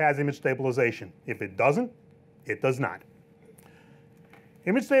 that lens has image stabilization. If it doesn't, it does not.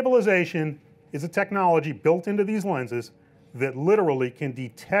 Image stabilization is a technology built into these lenses that literally can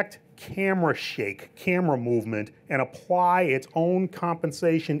detect camera shake, camera movement, and apply its own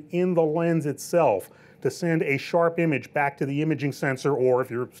compensation in the lens itself to send a sharp image back to the imaging sensor, or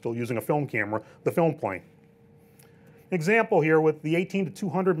if you're still using a film camera, the film plane. Example here with the 18 to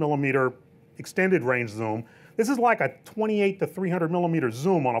 200mm extended range zoom. This is like a 28 to 300mm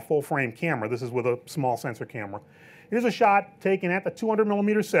zoom on a full frame camera. This is with a small sensor camera. Here's a shot taken at the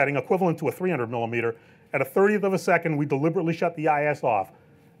 200mm setting, equivalent to a 300mm. At a 30th of a second, we deliberately shut the IS off.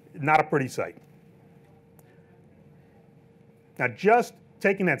 Not a pretty sight. Now just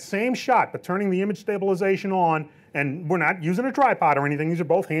taking that same shot, but turning the image stabilization on And we're not using a tripod or anything. These are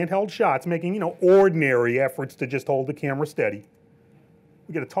both handheld shots, making, you know, ordinary efforts to just hold the camera steady.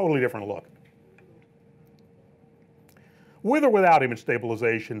 We get a totally different look. With or without image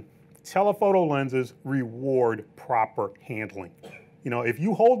stabilization, telephoto lenses reward proper handling. You know, if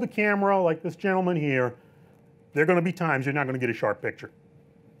you hold the camera like this gentleman here, there are going to be times you're not going to get a sharp picture.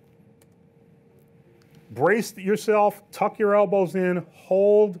 Brace yourself, tuck your elbows in,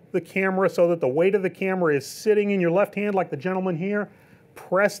 hold the camera so that the weight of the camera is sitting in your left hand like the gentleman here.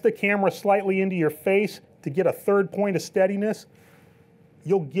 Press the camera slightly into your face to get a third point of steadiness.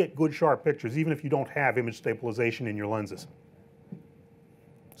 You'll get good sharp pictures even if you don't have image stabilization in your lenses.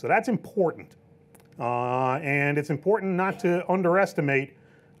 So that's important. And it's important not to underestimate,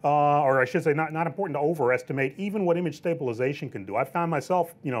 or I should say not important to overestimate even what image stabilization can do. I found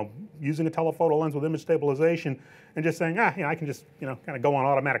myself, you know, using a telephoto lens with image stabilization and just saying, you know, I can just, you know, kind of go on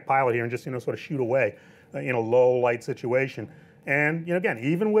automatic pilot here and just, you know, sort of shoot away in a low light situation. And, you know, again,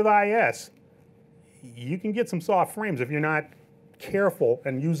 even with IS, you can get some soft frames if you're not careful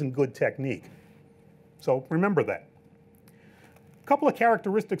and using good technique. So remember that. A couple of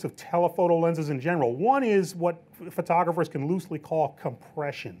characteristics of telephoto lenses in general. One is what photographers can loosely call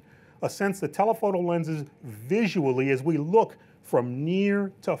compression, a sense that telephoto lenses visually, as we look from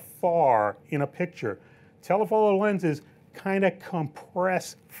near to far in a picture, telephoto lenses kind of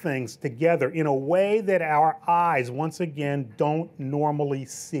compress things together in a way that our eyes, once again, don't normally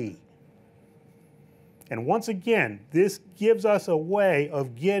see. And once again, this gives us a way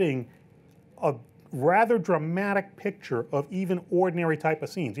of getting a rather dramatic picture of even ordinary type of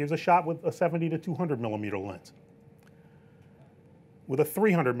scenes. Here's a shot with a 70 to 200 millimeter lens. With a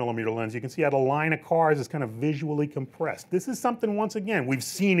 300 millimeter lens, you can see how the line of cars is kind of visually compressed. This is something, once again, we've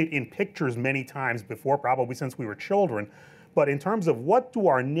seen it in pictures many times before, probably since we were children, but in terms of what do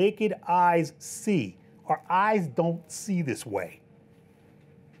our naked eyes see, our eyes don't see this way.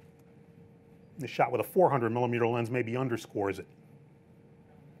 The shot with a 400 millimeter lens maybe underscores it.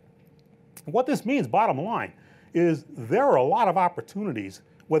 What this means, bottom line, is there are a lot of opportunities,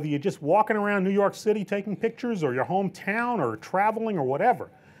 whether you're just walking around New York City taking pictures or your hometown or traveling or whatever.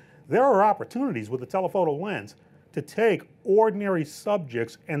 There are opportunities with the telephoto lens to take ordinary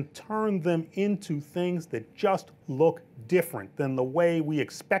subjects and turn them into things that just look different than the way we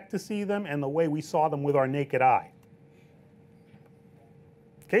expect to see them and the way we saw them with our naked eye.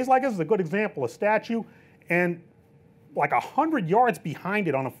 A case like this is a good example, a statue, and like 100 yards behind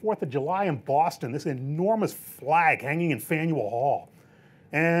it on the 4th of July in Boston, this enormous flag hanging in Faneuil Hall.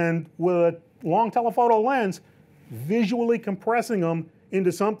 And with a long telephoto lens, visually compressing them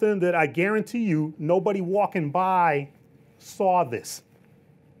into something that I guarantee you nobody walking by saw this.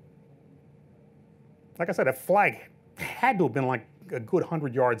 Like I said, a flag had to have been like a good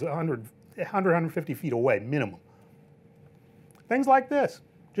 100 yards, 150 feet away, minimum. Things like this,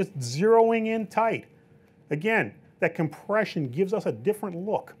 just zeroing in tight. Again, that compression gives us a different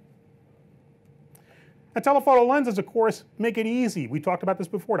look. And telephoto lenses, of course, make it easy, we talked about this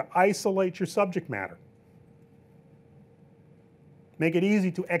before, to isolate your subject matter. Make it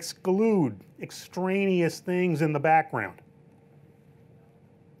easy to exclude extraneous things in the background.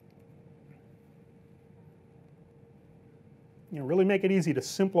 You know, really make it easy to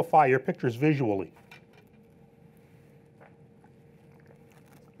simplify your pictures visually.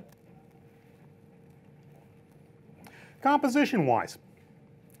 Composition-wise,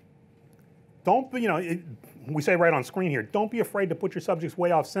 don't be, you know, we say right on screen here, don't be afraid to put your subjects way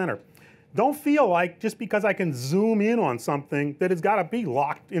off center. Don't feel like just because I can zoom in on something that it's got to be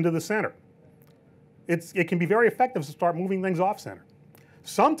locked into the center. It can be very effective to start moving things off center.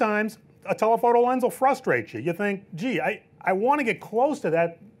 Sometimes a telephoto lens will frustrate you. You think, gee, I want to get close to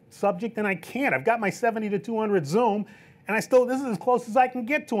that subject and I can't. I've got my 70 to 200 zoom, and this is as close as I can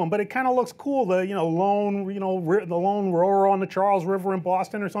get to them, but it kind of looks cool, the lone rower on the Charles River in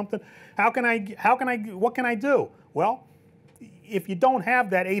Boston or something. What can I do? Well, if you don't have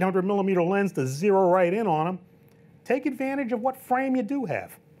that 800 millimeter lens to zero right in on them, take advantage of what frame you do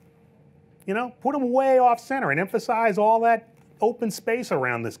have. You know, put them way off center and emphasize all that open space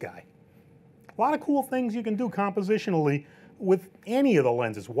around this guy. A lot of cool things you can do compositionally with any of the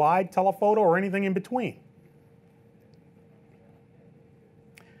lenses, wide, telephoto, or anything in between.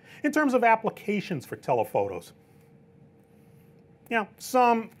 In terms of applications for telephotos, you know,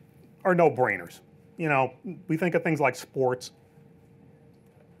 some are no-brainers. You know, we think of things like sports,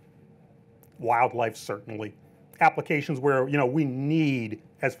 wildlife certainly, applications where, you know, we need,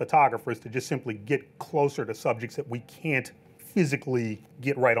 as photographers, to just simply get closer to subjects that we can't physically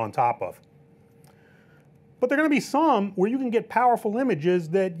get right on top of. But there are going to be some where you can get powerful images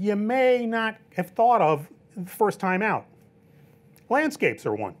that you may not have thought of first time out. Landscapes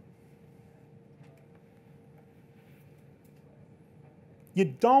are one. You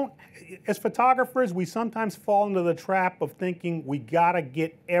don't, as photographers, we sometimes fall into the trap of thinking we gotta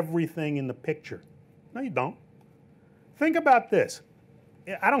get everything in the picture. No, you don't. Think about this.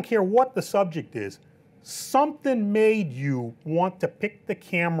 I don't care what the subject is. Something made you want to pick the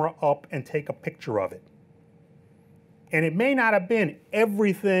camera up and take a picture of it. And it may not have been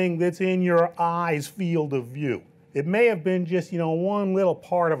everything that's in your eye's field of view. It may have been just, one little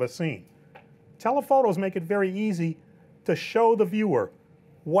part of a scene. Telephotos make it very easy to show the viewer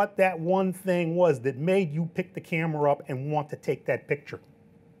what that one thing was that made you pick the camera up and want to take that picture.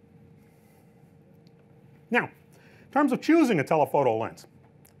 Now, in terms of choosing a telephoto lens,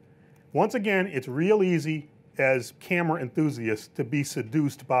 once again, it's real easy as camera enthusiasts to be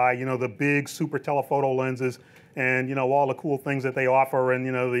seduced by, the big super telephoto lenses and, all the cool things that they offer and,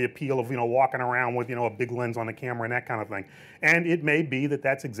 the appeal of, walking around with, a big lens on the camera and that kind of thing. And it may be that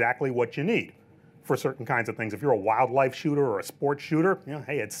that's exactly what you need for certain kinds of things. If you're a wildlife shooter or a sports shooter,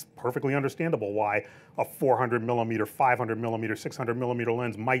 hey, it's perfectly understandable why a 400 millimeter, 500 millimeter, 600 millimeter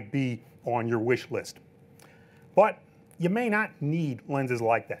lens might be on your wish list. But you may not need lenses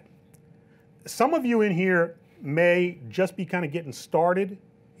like that. Some of you in here may just be kind of getting started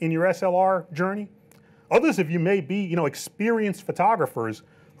in your SLR journey. Others of you may be, experienced photographers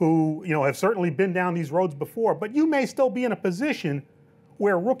who, have certainly been down these roads before, but you may still be in a position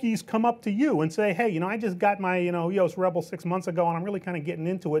where rookies come up to you and say, hey, I just got my, EOS Rebel 6 months ago and I'm really kind of getting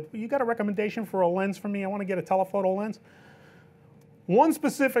into it. You got a recommendation for a lens for me? I want to get a telephoto lens. One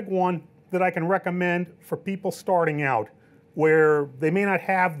specific one that I can recommend for people starting out where they may not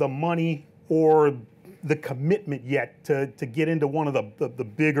have the money or the commitment yet to get into one of the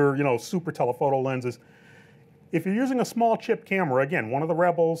bigger, super telephoto lenses. If you're using a small chip camera, again, one of the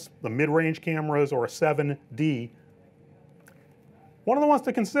Rebels, the mid-range cameras, or a 7D, one of the ones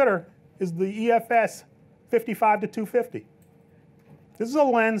to consider is the EFS 55-250. This is a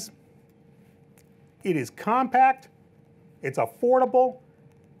lens. It is compact, it's affordable,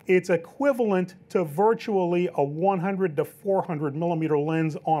 it's equivalent to virtually a 100 to 400 millimeter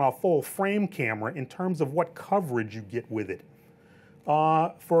lens on a full frame camera in terms of what coverage you get with it.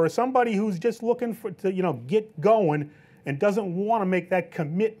 For somebody who's just looking to get going and doesn't want to make that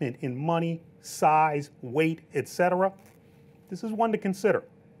commitment in money, size, weight, etc., this is one to consider.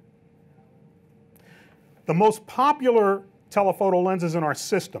 The most popular telephoto lenses in our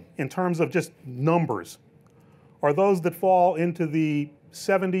system, in terms of just numbers, are those that fall into the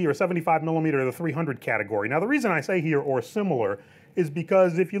 70 or 75 millimeter, the 300 category. Now, the reason I say here or similar is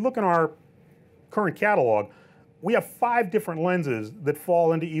because if you look in our current catalog, we have 5 different lenses that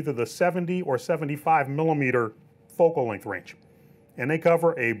fall into either the 70 or 75 millimeter focal length range. And they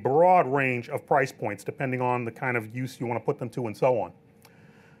cover a broad range of price points depending on the kind of use you want to put them to and so on.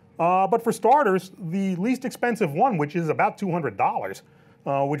 But for starters, the least expensive one, which is about $200,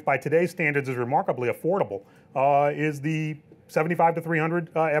 which by today's standards is remarkably affordable, is the 75 to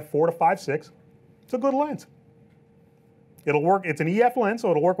 300 f4 to 5.6. It's a good lens. It'll work, it's an EF lens,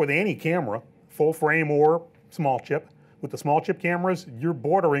 so it'll work with any camera, full frame or small chip. With the small chip cameras, you're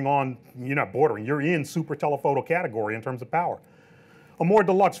bordering on, you're not bordering, you're in super telephoto category in terms of power. A more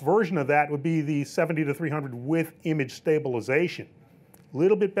deluxe version of that would be the 70 to 300 with image stabilization. A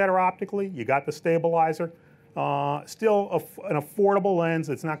little bit better optically, you got the stabilizer. Still an affordable lens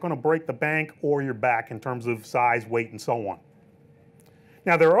that's not going to break the bank or your back in terms of size, weight, and so on.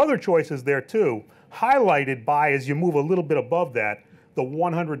 Now there are other choices there too, highlighted by, as you move a little bit above that, the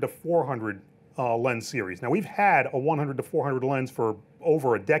 100 to 400 lens series. Now we've had a 100 to 400 lens for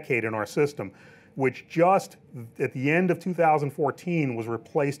over a decade in our system, which just at the end of 2014 was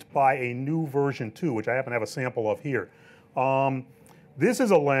replaced by a new version 2, which I happen to have a sample of here. This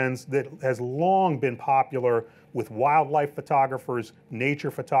is a lens that has long been popular with wildlife photographers, nature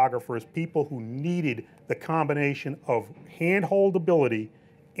photographers, people who needed the combination of hand-hold ability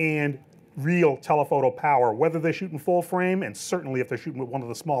and real telephoto power, whether they're shooting full frame and certainly if they're shooting with one of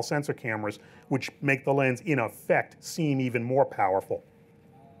the small sensor cameras, which make the lens in effect seem even more powerful.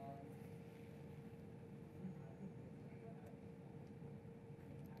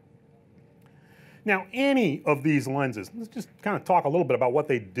 Now, any of these lenses, let's just kind of talk a little bit about what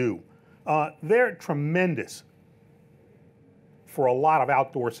they do. They're tremendous for a lot of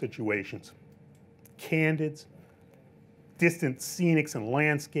outdoor situations. Candids, distant scenics and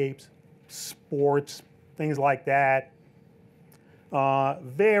landscapes, sports, things like that.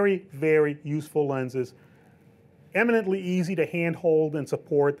 Very, very useful lenses. eminently easy to handhold and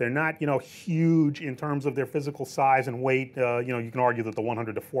support. They're not, huge in terms of their physical size and weight. You can argue that the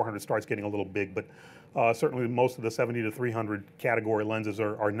 100 to 400 starts getting a little big, but certainly most of the 70 to 300 category lenses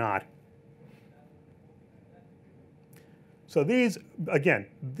are not. So these, again,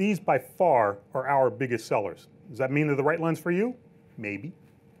 these by far are our biggest sellers. Does that mean they're the right lens for you? Maybe.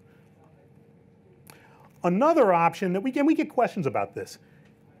 Another option that we get questions about this.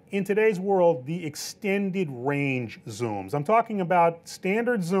 In today's world, the extended range zooms. I'm talking about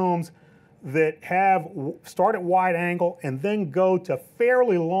standard zooms that start at wide angle and then go to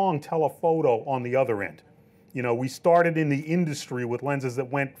fairly long telephoto on the other end. We started in the industry with lenses that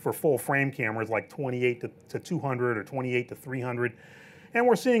went for full frame cameras like 28 to 200 or 28 to 300. And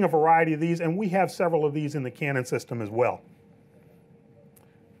we're seeing a variety of these, and we have several of these in the Canon system as well.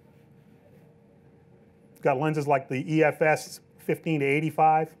 Got lenses like the EOS 15 to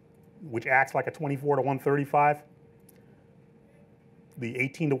 85, which acts like a 24 to 135, the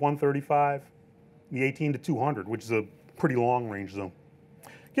 18 to 135, the 18 to 200, which is a pretty long range zoom.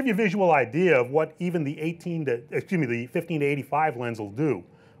 Give you a visual idea of what even the 15 to 85 lens will do,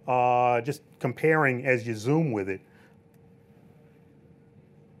 just comparing as you zoom with it.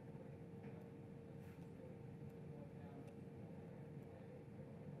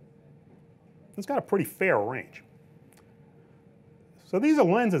 It's got a pretty fair range. So these are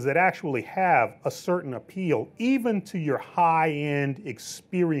lenses that actually have a certain appeal, even to your high-end,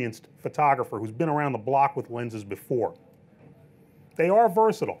 experienced photographer who's been around the block with lenses before. They are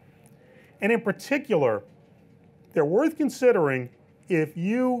versatile. And in particular, they're worth considering if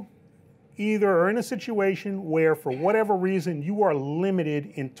you either are in a situation where, for whatever reason, you are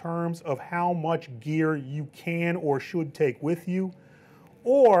limited in terms of how much gear you can or should take with you,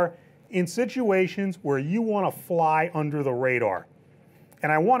 or in situations where you want to fly under the radar.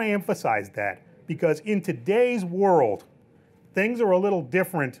 And I want to emphasize that because in today's world, things are a little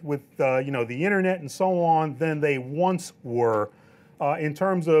different with the internet and so on than they once were in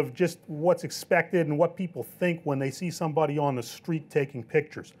terms of just what's expected and what people think when they see somebody on the street taking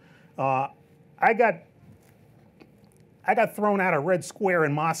pictures. I got thrown out of Red Square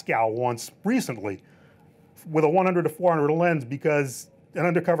in Moscow once recently with a 100 to 400 lens because an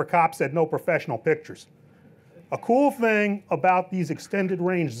undercover cop said no professional pictures. A cool thing about these extended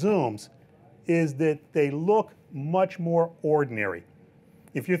range zooms is that they look much more ordinary.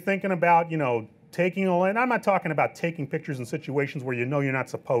 If you're thinking about, taking a lens, I'm not talking about taking pictures in situations where you know you're not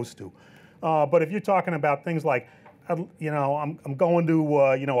supposed to, but if you're talking about things like, I'm going to,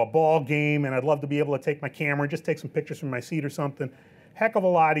 a ball game and I'd love to be able to take my camera and just take some pictures from my seat or something, heck of a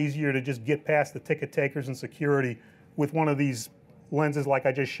lot easier to just get past the ticket takers and security with one of these lenses like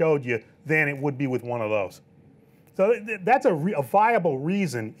I just showed you than it would be with one of those. So that's a viable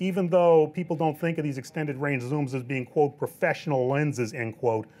reason, even though people don't think of these extended range zooms as being, quote, professional lenses, end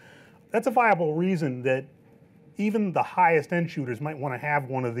quote. That's a viable reason that even the highest end shooters might want to have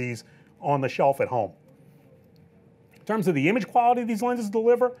one of these on the shelf at home. In terms of the image quality these lenses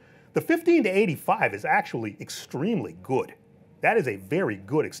deliver, the 15 to 85 is actually extremely good. That is a very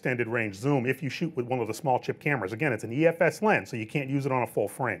good extended range zoom if you shoot with one of the small chip cameras. Again, it's an EFS lens, so you can't use it on a full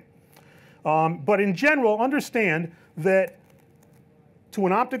frame. But in general, understand that to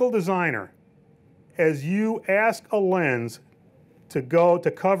an optical designer, as you ask a lens to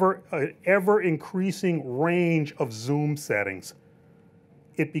cover an ever-increasing range of zoom settings,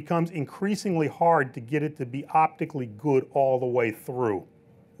 it becomes increasingly hard to get it to be optically good all the way through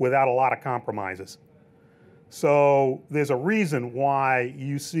without a lot of compromises. So there's a reason why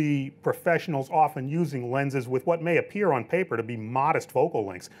you see professionals often using lenses with what may appear on paper to be modest focal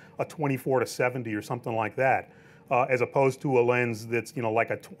lengths, a 24 to 70 or something like that, as opposed to a lens that's like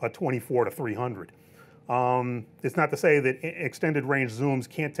a 24 to 300. It's not to say that extended range zooms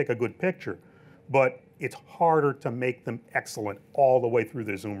can't take a good picture, but it's harder to make them excellent all the way through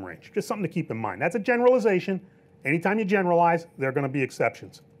their zoom range. Just something to keep in mind. That's a generalization. Anytime you generalize, there are going to be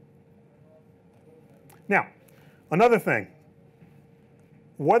exceptions. Now, another thing,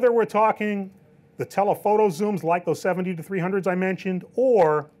 whether we're talking the telephoto zooms like those 70 to 300s I mentioned,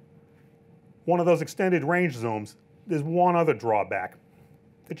 or one of those extended range zooms, there's one other drawback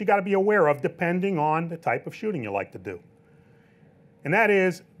that you got to be aware of depending on the type of shooting you like to do. And that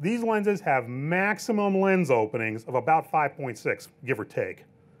is, these lenses have maximum lens openings of about 5.6, give or take.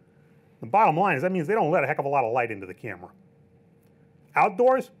 The bottom line is that means they don't let a heck of a lot of light into the camera.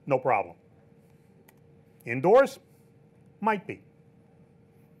 Outdoors, no problem. Indoors, might be.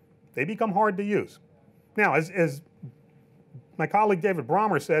 They become hard to use. Now, as my colleague David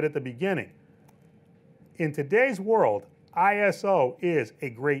Brommer said at the beginning, in today's world, ISO is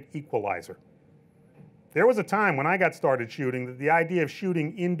a great equalizer. There was a time when I got started shooting that the idea of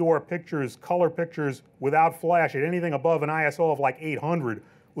shooting indoor pictures, color pictures, without flash at anything above an ISO of like 800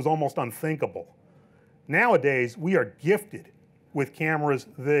 was almost unthinkable. Nowadays, we are gifted with cameras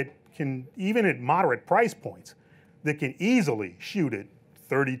that can, even at moderate price points, that can easily shoot at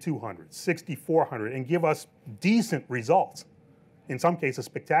 3200, 6400 and give us decent results. In some cases,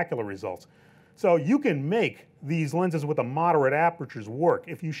 spectacular results. So you can make these lenses with the moderate apertures work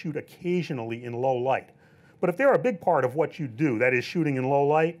if you shoot occasionally in low light. But if they're a big part of what you do, that is shooting in low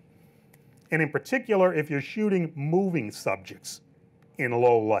light, and in particular if you're shooting moving subjects in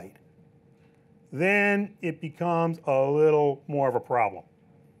low light, then it becomes a little more of a problem.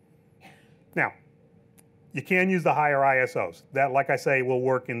 Now, you can use the higher ISOs. That, like I say, will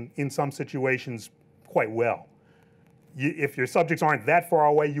work in some situations quite well. If your subjects aren't that far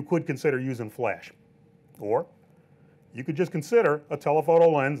away, you could consider using flash. Or you could just consider a telephoto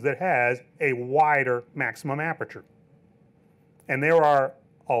lens that has a wider maximum aperture. And there are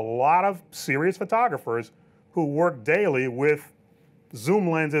a lot of serious photographers who work daily with zoom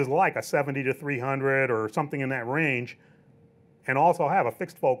lenses like a 70 to 300 or something in that range, and also have a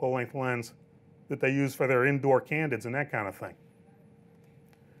fixed focal length lens that they use for their indoor candids and that kind of thing.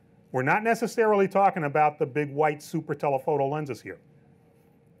 We're not necessarily talking about the big white super telephoto lenses here.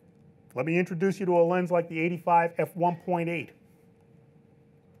 Let me introduce you to a lens like the 85 f1.8.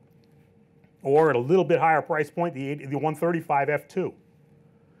 Or at a little bit higher price point, the 135 f2.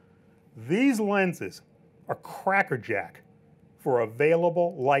 These lenses are crackerjack for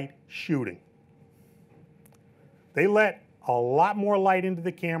available light shooting. They let a lot more light into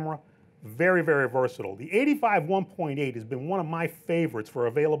the camera, very, very versatile. The 85 1.8 has been one of my favorites for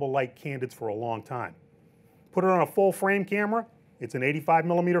available light candids for a long time. Put it on a full frame camera, it's an 85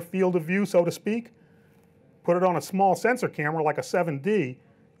 millimeter field of view, so to speak. Put it on a small sensor camera like a 7D,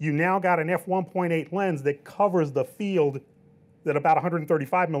 you now got an f1.8 lens that covers the field that about a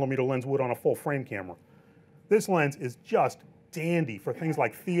 135 millimeter lens would on a full frame camera. This lens is just dandy for things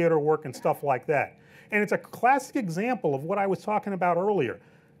like theater work and stuff like that. And it's a classic example of what I was talking about earlier,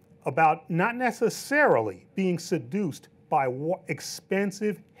 about not necessarily being seduced by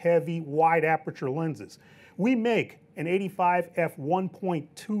expensive, heavy, wide aperture lenses. We make an 85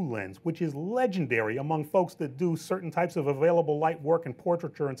 f1.2 lens, which is legendary among folks that do certain types of available light work and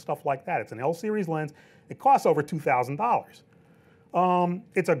portraiture and stuff like that. It's an L-series lens. It costs over $2,000.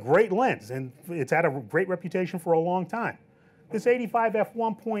 It's a great lens, and it's had a great reputation for a long time. This 85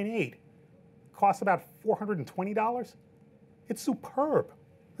 f1.8 costs about $420. It's superb.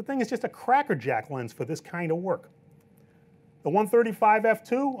 The thing is just a crackerjack lens for this kind of work. The 135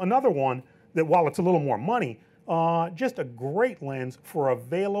 f2, another one that, while it's a little more money, just a great lens for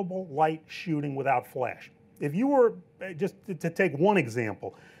available light shooting without flash. If you were, just to take one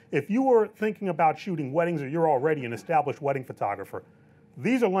example, if you were thinking about shooting weddings or you're already an established wedding photographer,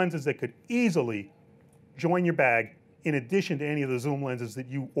 these are lenses that could easily join your bag in addition to any of the zoom lenses that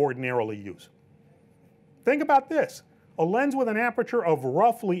you ordinarily use. Think about this. A lens with an aperture of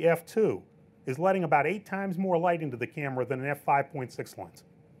roughly f2 is letting about 8 times more light into the camera than an f5.6 lens.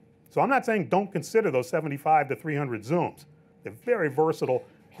 So I'm not saying don't consider those 75 to 300 zooms. They're very versatile,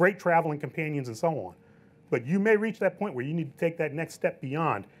 great traveling companions and so on. But you may reach that point where you need to take that next step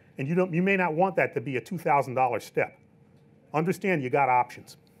beyond, and you may not want that to be a $2,000 step. Understand you got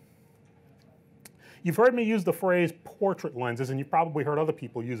options. You've heard me use the phrase portrait lenses, and you've probably heard other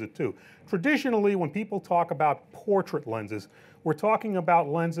people use it too. Traditionally, when people talk about portrait lenses, we're talking about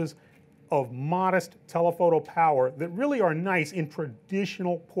lenses of modest telephoto power that really are nice in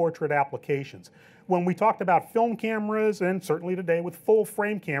traditional portrait applications. When we talked about film cameras, and certainly today with full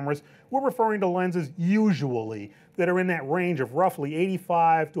frame cameras, we're referring to lenses usually that are in that range of roughly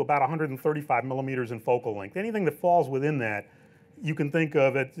 85 to about 135 millimeters in focal length. Anything that falls within that, you can think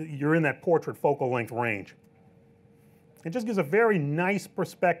of it, you're in that portrait focal length range. It just gives a very nice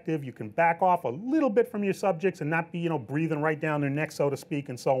perspective. You can back off a little bit from your subjects and not be, breathing right down their neck, so to speak,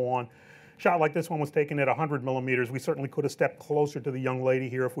 and so on. Shot like this one was taken at 100 millimeters. We certainly could have stepped closer to the young lady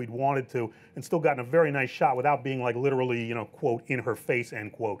here if we'd wanted to and still gotten a very nice shot without being like literally, quote, in her face,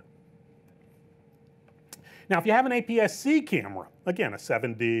 end quote. Now, if you have an APS-C camera, again, a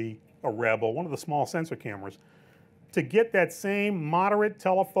 7D, a Rebel, one of the small sensor cameras, to get that same moderate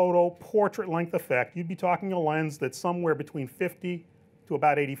telephoto portrait length effect, you'd be talking a lens that's somewhere between 50 to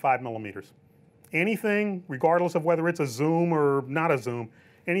about 85 millimeters. Anything, regardless of whether it's a zoom or not a zoom,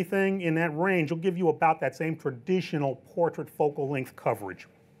 anything in that range will give you about that same traditional portrait focal length coverage.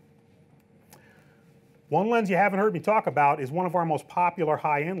 One lens you haven't heard me talk about is one of our most popular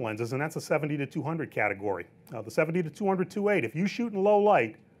high-end lenses, and that's the 70 to 200 category. Now, the 70 to 200 2.8, if you shoot in low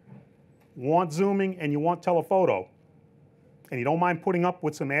light, want zooming, and you want telephoto, and you don't mind putting up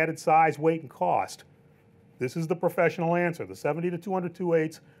with some added size, weight, and cost, this is the professional answer. The 70 to 200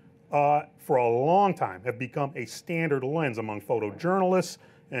 2/8 for a long time have become a standard lens among photojournalists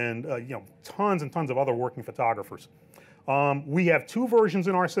and tons and tons of other working photographers. We have two versions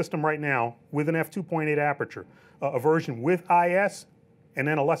in our system right now with an f2.8 aperture, a version with IS and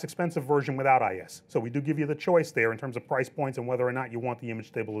then a less expensive version without IS. So we do give you the choice there in terms of price points and whether or not you want the image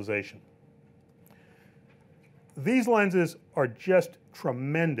stabilization. These lenses are just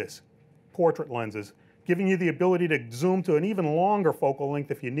tremendous portrait lenses, giving you the ability to zoom to an even longer focal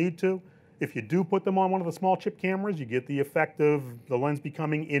length if you need to. If you do put them on one of the small chip cameras, you get the effect of the lens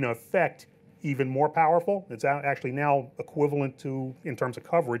becoming, in effect, even more powerful. It's actually now equivalent to, in terms of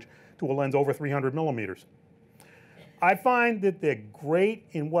coverage, to a lens over 300 millimeters. I find that they're great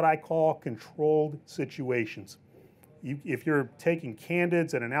in what I call controlled situations. If you're taking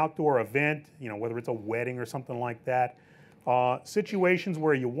candids at an outdoor event, whether it's a wedding or something like that, situations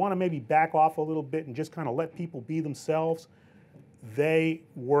where you want to maybe back off a little bit and just kind of let people be themselves, they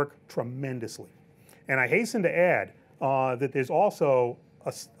work tremendously. And I hasten to add that there's also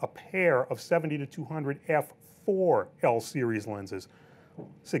a pair of 70 to 200 f4 L series lenses,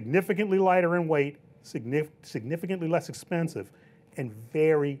 significantly lighter in weight, significantly less expensive, and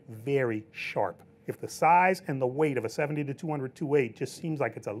very, very sharp. If the size and the weight of a 70 to 200 2/8 just seems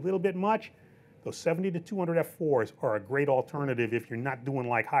like it's a little bit much, those 70 to 200 f4s are a great alternative if you're not doing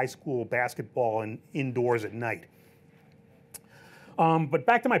like high school basketball and indoors at night. But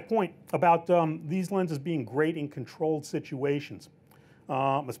back to my point about these lenses being great in controlled situations,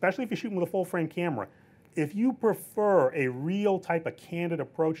 especially if you're shooting with a full frame camera. If you prefer a real type of candid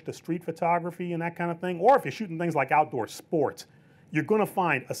approach to street photography and that kind of thing, or if you're shooting things like outdoor sports, you're going to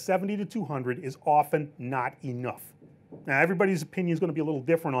find a 70 to 200 is often not enough. Now, everybody's opinion is going to be a little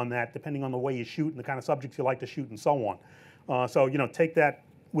different on that, depending on the way you shoot and the kind of subjects you like to shoot and so on. So, take that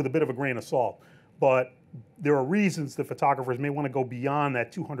with a bit of a grain of salt. But there are reasons that photographers may want to go beyond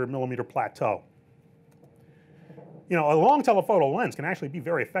that 200 millimeter plateau. A long telephoto lens can actually be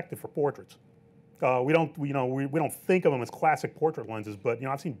very effective for portraits. We don't think of them as classic portrait lenses, but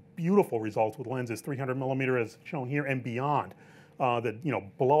I've seen beautiful results with lenses 300 millimeter as shown here and beyond. That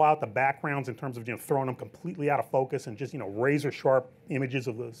blow out the backgrounds in terms of throwing them completely out of focus and just razor sharp images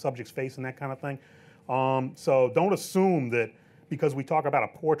of the subject's face and that kind of thing. So don't assume that because we talk about a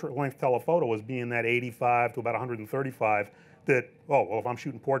portrait length telephoto as being that 85 to about 135 that, oh well, if I'm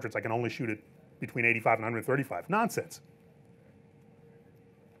shooting portraits I can only shoot it between 85 and 135. Nonsense.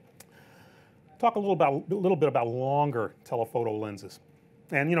 Talk a little bit about longer telephoto lenses.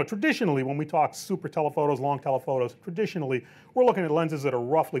 And traditionally, when we talk super telephotos, long telephotos, traditionally we're looking at lenses that are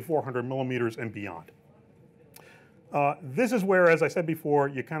roughly 400 millimeters and beyond. This is where, as I said before,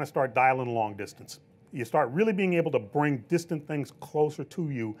 you kind of start dialing long distance. You start really being able to bring distant things closer to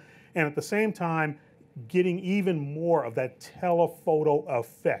you, and at the same time, getting even more of that telephoto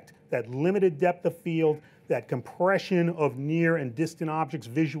effect, that limited depth of field, that compression of near and distant objects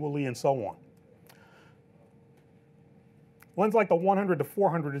visually, and so on. Lens like the 100 to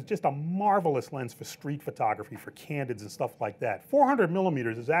 400 is just a marvelous lens for street photography, for candids and stuff like that. 400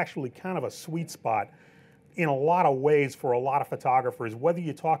 millimeters is actually kind of a sweet spot in a lot of ways for a lot of photographers, whether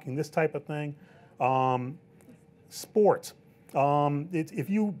you're talking this type of thing, sports.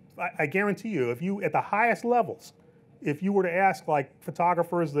 I guarantee you, at the highest levels, if you were to ask like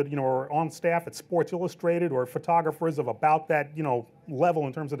photographers that are on staff at Sports Illustrated or photographers of about that level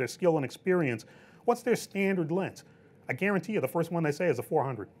in terms of their skill and experience, what's their standard lens? I guarantee you the first one they say is a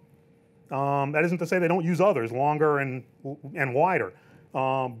 400. That isn't to say they don't use others, longer and wider.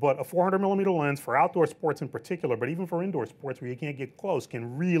 But a 400 millimeter lens for outdoor sports in particular, but even for indoor sports where you can't get close,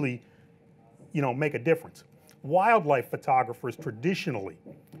 can really make a difference. Wildlife photographers traditionally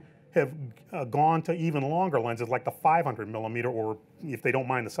have gone to even longer lenses like the 500 millimeter, or if they don't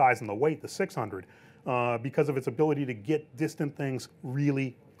mind the size and the weight, the 600, because of its ability to get distant things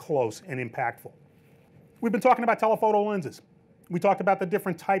really close and impactful. We've been talking about telephoto lenses. We talked about the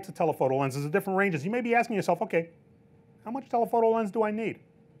different types of telephoto lenses, the different ranges. You may be asking yourself, okay, how much telephoto lens do I need?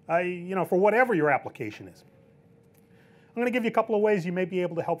 For whatever your application is. I'm going to give you a couple of ways you may be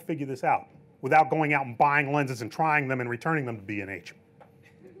able to help figure this out without going out and buying lenses and trying them and returning them to B&H.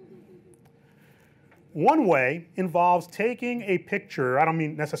 One way involves taking a picture. I don't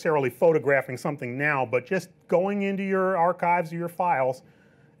mean necessarily photographing something now, but just going into your archives or your files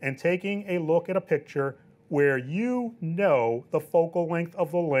and taking a look at a picture where the focal length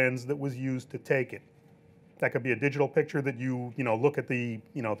of the lens that was used to take it. That could be a digital picture that you look at the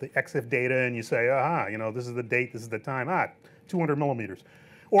the EXIF data and you say, this is the date, this is the time, 200 millimeters.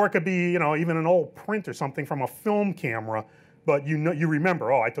 Or it could be, even an old print or something from a film camera, but you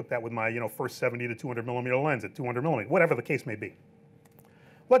remember, oh, I took that with my, first 70 to 200 millimeter lens at 200 millimeters, whatever the case may be.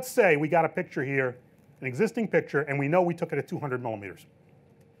 Let's say we got a picture here, an existing picture, and we know we took it at 200 millimeters.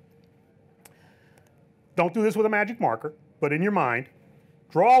 Don't do this with a magic marker, but in your mind,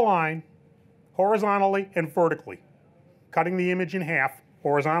 draw a line horizontally and vertically, cutting the image in half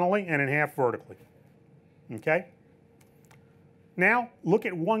horizontally and in half vertically. Okay? Now, look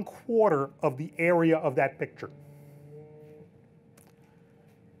at 1/4 of the area of that picture.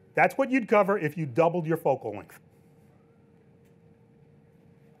 That's what you'd cover if you doubled your focal length.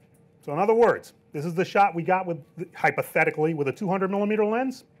 So in other words, this is the shot we got with, hypothetically, with a 200 millimeter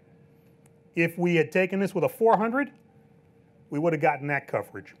lens. If we had taken this with a 400, we would have gotten that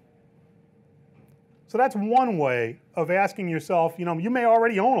coverage. So that's one way of asking yourself, you may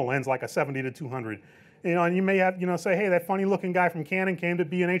already own a lens like a 70 to 200, and you may have, say, hey, that funny looking guy from Canon came to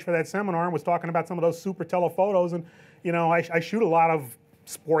B&H for that seminar and was talking about some of those super telephotos, and I shoot a lot of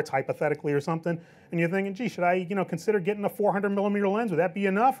sports hypothetically or something, and you're thinking, gee, should I, consider getting a 400 millimeter lens? Would that be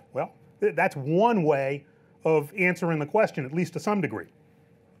enough? Well, that's one way of answering the question, at least to some degree.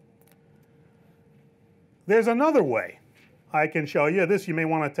 There's another way I can show you. This, you may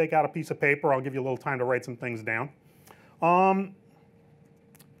want to take out a piece of paper. I'll give you a little time to write some things down. And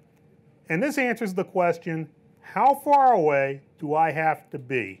this answers the question, how far away do I have to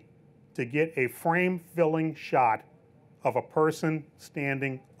be to get a frame-filling shot of a person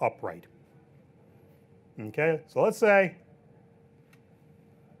standing upright? Okay, so let's say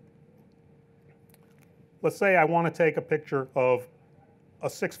I want to take a picture of a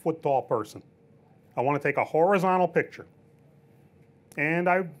 6-foot tall person. I want to take a horizontal picture. And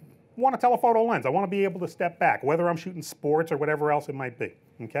I want a telephoto lens. I want to be able to step back, whether I'm shooting sports or whatever else it might be.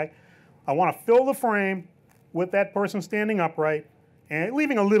 Okay? I want to fill the frame with that person standing upright and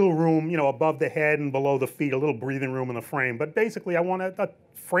leaving a little room, above the head and below the feet, a little breathing room in the frame. But basically, I want a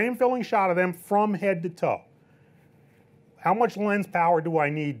frame-filling shot of them from head to toe. How much lens power do I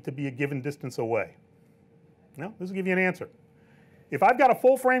need to be a given distance away? Well, this will give you an answer. If I've got a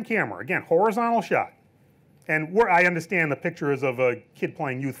full-frame camera, again, horizontal shot, and I understand the picture is of a kid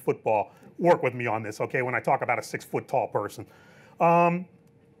playing youth football. Work with me on this, okay, when I talk about a 6-foot tall person.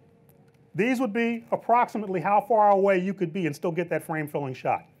 These would be approximately how far away you could be and still get that frame-filling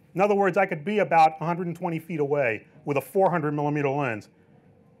shot. In other words, I could be about 120 feet away with a 400 millimeter lens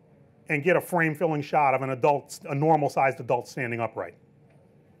and get a frame-filling shot of an adult, a normal-sized adult standing upright.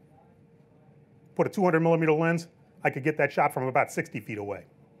 Put a 200 millimeter lens, I could get that shot from about 60 feet away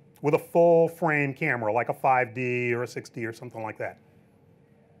with a full-frame camera, like a 5D or a 6D or something like that.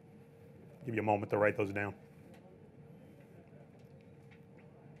 Give you a moment to write those down.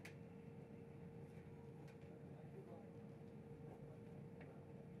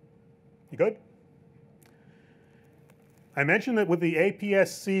 You good? I mentioned that with the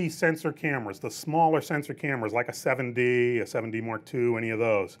APS-C sensor cameras, the smaller sensor cameras like a 7D, a 7D Mark II, any of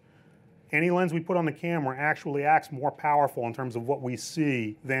those, any lens we put on the camera actually acts more powerful in terms of what we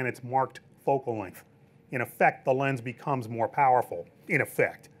see than its marked focal length. In effect, the lens becomes more powerful, in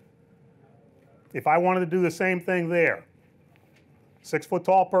effect. If I wanted to do the same thing there, 6-foot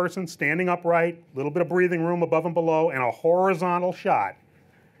tall person, standing upright, a little bit of breathing room above and below, and a horizontal shot,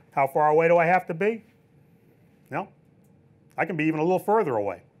 how far away do I have to be? No, I can be even a little further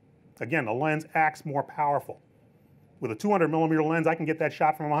away. Again, the lens acts more powerful. With a 200 millimeter lens, I can get that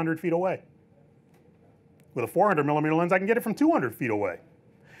shot from 100 feet away. With a 400 millimeter lens, I can get it from 200 feet away.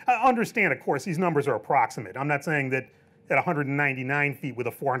 Understand, of course, these numbers are approximate. I'm not saying that at 199 feet with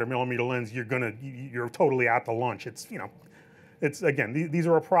a 400 millimeter lens, you're totally out to lunch. It's, again, these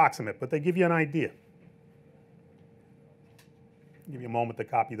are approximate, but they give you an idea. I'll give you a moment to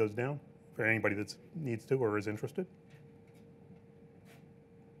copy those down for anybody that needs to or is interested.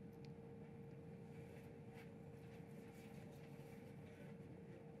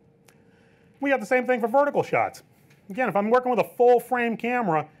 We have the same thing for vertical shots. Again, if I'm working with a full frame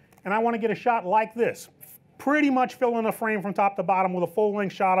camera and I want to get a shot like this, pretty much fill in a frame from top to bottom with a full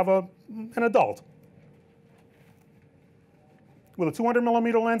length shot of an adult. With a 200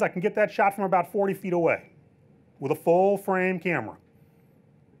 millimeter lens, I can get that shot from about 40 feet away with a full frame camera.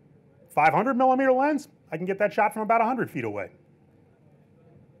 500 millimeter lens, I can get that shot from about 100 feet away.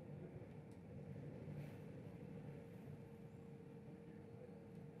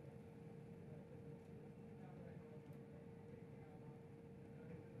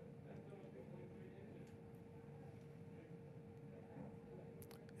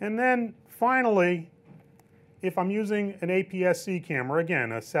 And then finally, if I'm using an APS-C camera,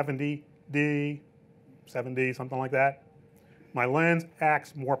 again, a 70D, 7D, something like that, my lens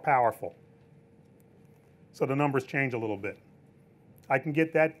acts more powerful. So the numbers change a little bit. I can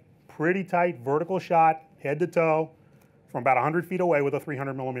get that pretty tight vertical shot, head to toe, from about 100 feet away with a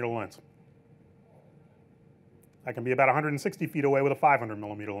 300 millimeter lens. I can be about 160 feet away with a 500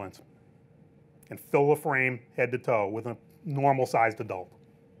 millimeter lens and fill the frame head to toe with a normal sized adult.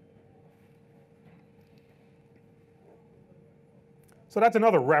 So that's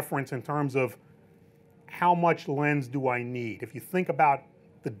another reference in terms of how much lens do I need. If you think about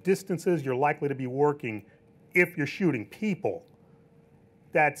the distances you're likely to be working if you're shooting people,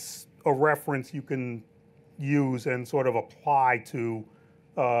 that's a reference you can use and sort of apply to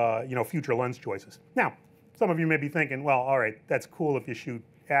future lens choices. Now, some of you may be thinking, well, all right, that's cool if you shoot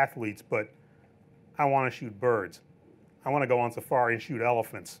athletes, but I want to shoot birds. I want to go on safari and shoot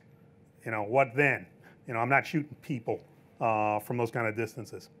elephants. What then? I'm not shooting people from those kind of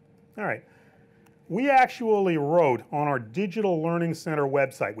distances. All right. We actually wrote on our Digital Learning Center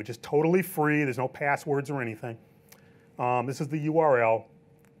website, which is totally free, there's no passwords or anything. This is the URL,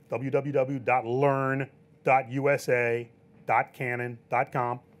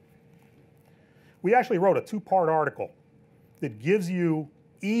 www.learn.usa.canon.com. We actually wrote a two-part article that gives you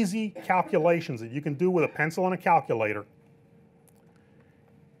easy calculations that you can do with a pencil and a calculator.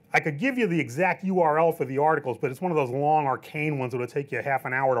 I could give you the exact URL for the articles, but it's one of those long arcane ones that will take you half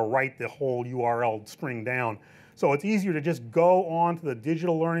an hour to write the whole URL string down. So it's easier to just go on to the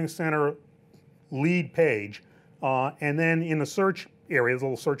Digital Learning Center lead page, and then in the search area, there's a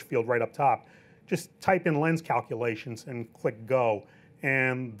little search field right up top, just type in lens calculations and click go.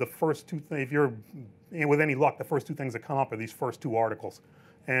 And the first two things, if you're with any luck, the first two things that come up are these first two articles.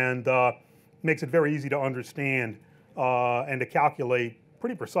 And makes it very easy to understand and to calculate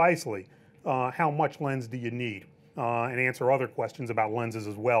pretty precisely how much lens do you need, and answer other questions about lenses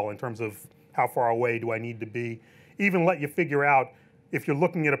as well in terms of how far away do I need to be. Even let you figure out if you're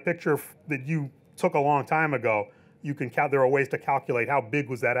looking at a picture that you took a long time ago, you can there are ways to calculate how big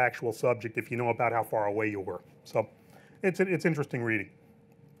was that actual subject if you know about how far away you were. So it's interesting reading.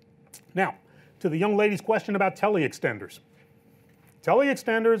 Now, to the young lady's question about teleextenders.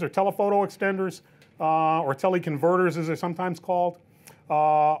 Teleextenders or telephoto extenders, or teleconverters as they're sometimes called,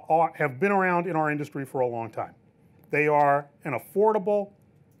 have been around in our industry for a long time. They are an affordable,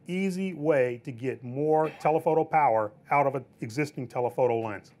 easy way to get more telephoto power out of an existing telephoto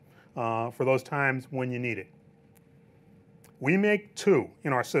lens for those times when you need it. We make two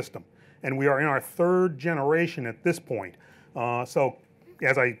in our system, and we are in our third generation at this point. So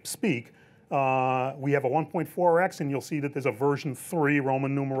as I speak, we have a 1.4x, and you'll see that there's a version 3,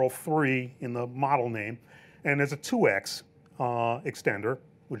 Roman numeral 3 in the model name, and there's a 2x extender,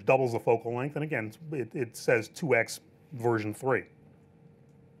 which doubles the focal length, and again, it says 2x version 3.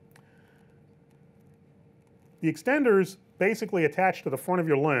 The extenders basically attach to the front of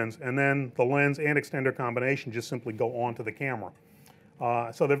your lens, and then the lens and extender combination just simply go onto the camera.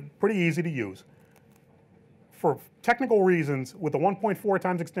 So they're pretty easy to use. For technical reasons, with the 1.4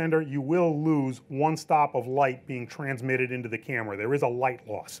 times extender, you will lose one stop of light being transmitted into the camera. There is a light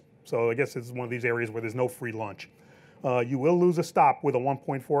loss. So I guess this is one of these areas where there's no free lunch. You will lose a stop with a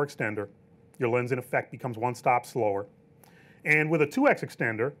 1.4 extender. Your lens, in effect, becomes one stop slower. And with a 2x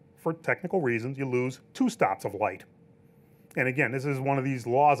extender, for technical reasons, you lose two stops of light. And again, this is one of these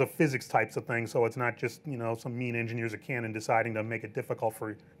laws of physics types of things, so it's not just some mean engineers at Canon deciding to make it difficult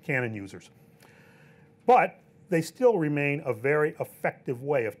for Canon users. But they still remain a very effective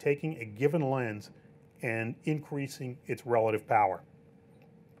way of taking a given lens and increasing its relative power.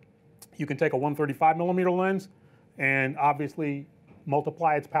 You can take a 135 millimeter lens and obviously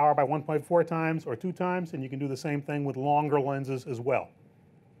multiply its power by 1.4 times or 2 times, and you can do the same thing with longer lenses as well.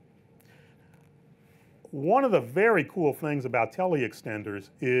 One of the very cool things about teleextenders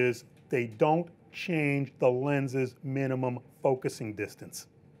is they don't change the lens's minimum focusing distance.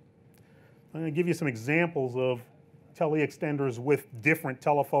 I'm going to give you some examples of teleextenders with different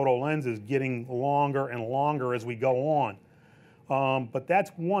telephoto lenses getting longer and longer as we go on. But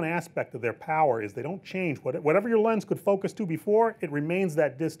that's one aspect of their power, is they don't change. Whatever your lens could focus to before, it remains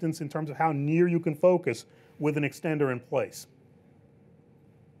that distance in terms of how near you can focus with an extender in place.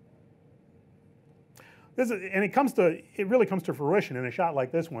 And it really comes to fruition in a shot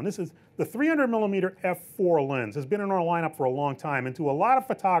like this one. This is the 300 millimeter f4 lens. Has been in our lineup for a long time, and to a lot of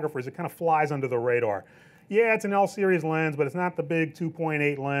photographers, it kind of flies under the radar. Yeah, it's an L series lens, but it's not the big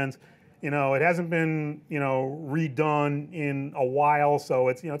 2.8 lens. It hasn't been, redone in a while, so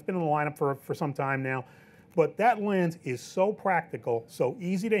it's been in the lineup for some time now. But that lens is so practical, so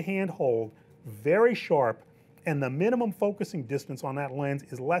easy to handhold, very sharp, and the minimum focusing distance on that lens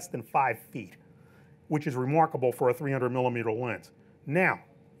is less than 5 feet. which is remarkable for a 300mm lens. Now,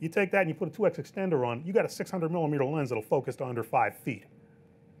 you take that and you put a 2x extender on, you got a 600mm lens that'll focus to under 5 feet.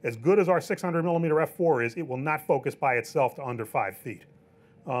 As good as our 600mm f4 is, it will not focus by itself to under 5 feet.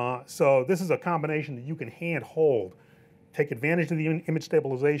 So this is a combination that you can hand hold, take advantage of the image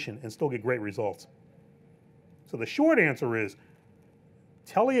stabilization, and still get great results. So the short answer is,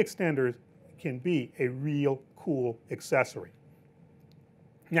 tele-extenders can be a real cool accessory.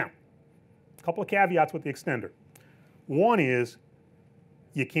 Now, a couple of caveats with the extender. One is,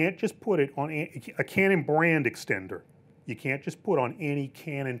 you can't just put it on a Canon brand extender. You can't just put on any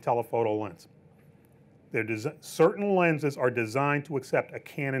Canon telephoto lens. Certain lenses are designed to accept a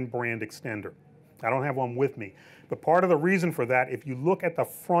Canon brand extender. I don't have one with me, but part of the reason for that, if you look at the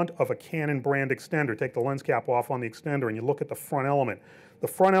front of a Canon brand extender, take the lens cap off on the extender and you look at the front element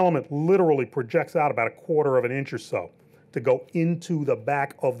literally projects out about 1/4 of an inch or so to go into the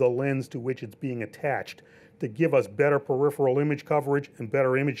back of the lens to which it's being attached to give us better peripheral image coverage and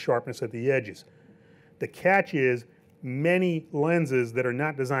better image sharpness at the edges. The catch is, many lenses that are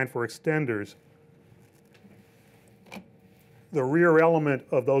not designed for extenders, the rear element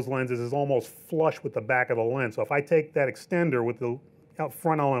of those lenses is almost flush with the back of the lens. So if I take that extender with the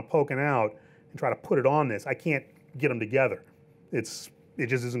front element poking out and try to put it on this, I can't get them together. It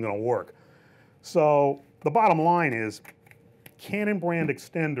just isn't going to work. So the bottom line is, Canon brand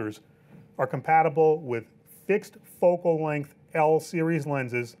extenders are compatible with fixed focal length L series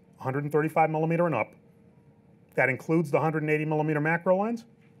lenses, 135mm and up. That includes the 180mm macro lens.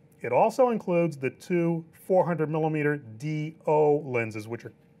 It also includes the two 400mm DO lenses, which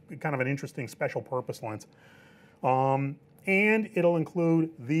are kind of an interesting special purpose lens. And it'll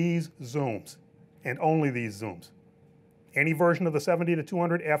include these zooms, and only these zooms. Any version of the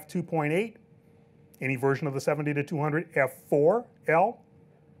 70-200 f2.8, any version of the 70-200 f4L,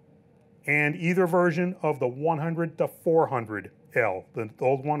 and either version of the 100-400L, the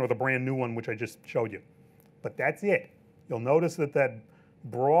old one or the brand new one, which I just showed you. But that's it. You'll notice that that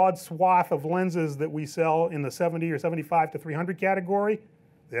broad swath of lenses that we sell in the 70 or 75-300 category,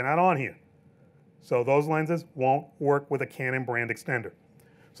 they're not on here. So those lenses won't work with a Canon brand extender.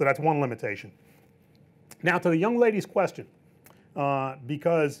 So that's one limitation. Now to the young lady's question,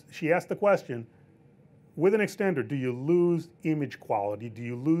 because she asked the question, with an extender, do you lose image quality? Do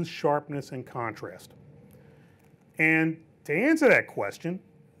you lose sharpness and contrast? And to answer that question,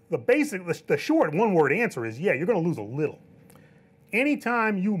 the short one-word answer is, yeah, you're going to lose a little.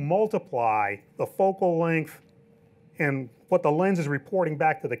 Anytime you multiply the focal length and what the lens is reporting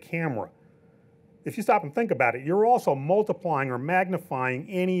back to the camera, if you stop and think about it, you're also multiplying or magnifying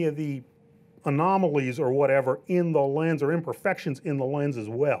any of the anomalies or whatever in the lens or imperfections in the lens as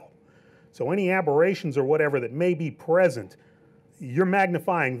well. So any aberrations or whatever that may be present, you're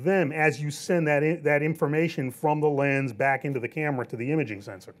magnifying them as you send that information from the lens back into the camera to the imaging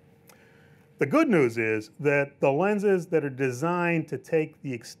sensor. The good news is that the lenses that are designed to take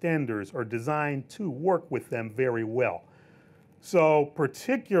the extenders are designed to work with them very well. So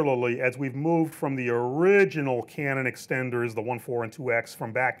particularly as we've moved from the original Canon extenders, the 1.4 and 2X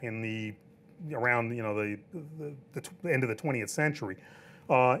from back in the around the end of the 20th century,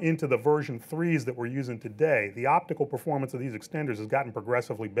 into the version 3s that we're using today, the optical performance of these extenders has gotten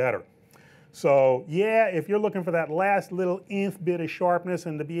progressively better. So yeah, if you're looking for that last little nth bit of sharpness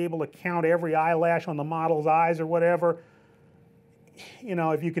and to be able to count every eyelash on the model's eyes or whatever, you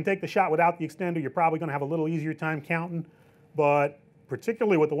know, if you can take the shot without the extender, you're probably going to have a little easier time counting. But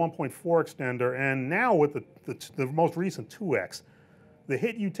particularly with the 1.4 extender and now with the most recent 2X, the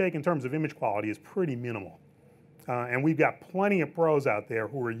hit you take in terms of image quality is pretty minimal. And we've got plenty of pros out there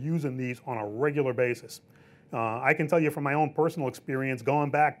who are using these on a regular basis. I can tell you from my own personal experience,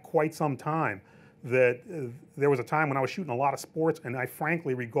 going back quite some time, that there was a time when I was shooting a lot of sports and I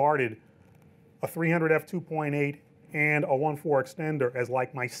frankly regarded a 300 f2.8 and a 1.4 extender as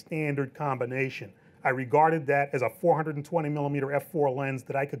like my standard combination. I regarded that as a 420mm f4 lens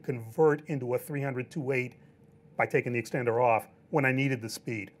that I could convert into a 300 2.8 by taking the extender off when I needed the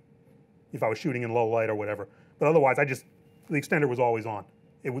speed, if I was shooting in low light or whatever. But otherwise, the extender was always on.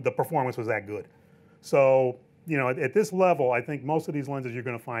 The performance was that good. So, you know, at this level, I think most of these lenses you're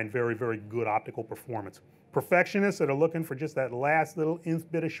going to find very, very good optical performance. Perfectionists that are looking for just that last little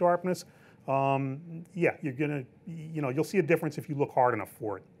nth bit of sharpness, yeah, you're going to, you know, you'll see a difference if you look hard enough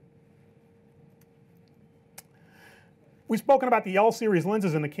for it. We've spoken about the L series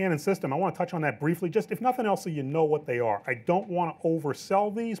lenses in the Canon system. I want to touch on that briefly, just if nothing else so you know what they are. I don't want to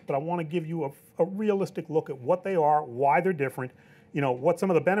oversell these, but I want to give you a realistic look at what they are, why they're different, you know, what some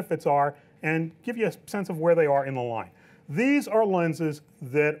of the benefits are, and give you a sense of where they are in the line. These are lenses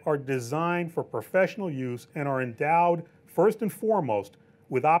that are designed for professional use and are endowed, first and foremost,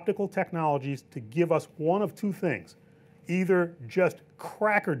 with optical technologies to give us one of two things: either just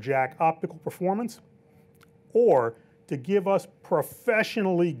crackerjack optical performance, or to give us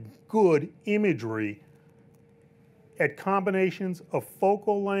professionally good imagery at combinations of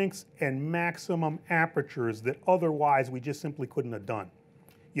focal lengths and maximum apertures that otherwise we just simply couldn't have done.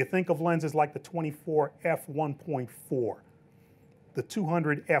 You think of lenses like the 24 f1.4, the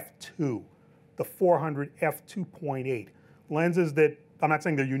 200 f2, the 400 f2.8, lenses that, I'm not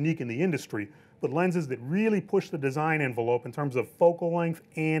saying they're unique in the industry, but lenses that really push the design envelope in terms of focal length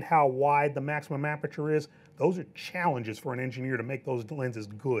and how wide the maximum aperture is. Those are challenges for an engineer to make those lenses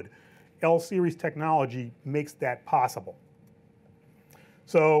good. L-series technology makes that possible.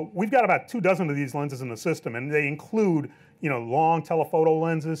 So we've got about 24 of these lenses in the system, and they include, long telephoto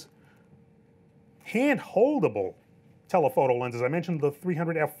lenses, hand-holdable telephoto lenses. I mentioned the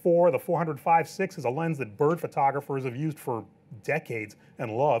 300 f4, the 400 5.6 is a lens that bird photographers have used for decades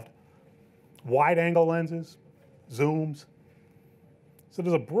and loved. Wide-angle lenses, zooms. So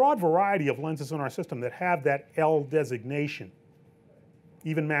there's a broad variety of lenses in our system that have that L designation,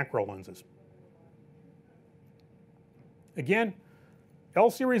 even macro lenses. Again,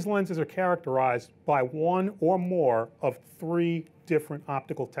 L-series lenses are characterized by one or more of three different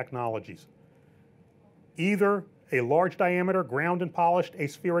optical technologies. Either a large diameter ground and polished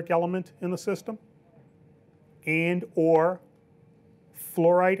aspheric element in the system, and or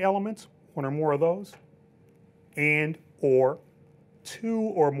fluorite elements, one or more of those, and or two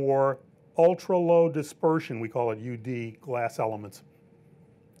or more ultra-low dispersion, we call it UD, glass elements.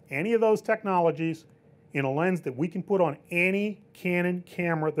 Any of those technologies in a lens that we can put on any Canon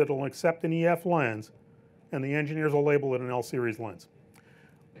camera that will accept an EF lens, and the engineers will label it an L-series lens.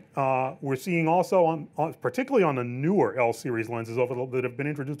 We're seeing also, particularly on the newer L-series lenses that have been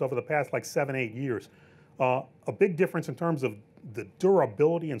introduced over the past like 7-8 years, a big difference in terms of the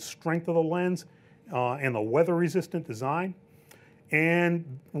durability and strength of the lens and the weather-resistant design.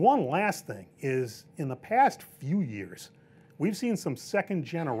 And one last thing is, in the past few years, we've seen some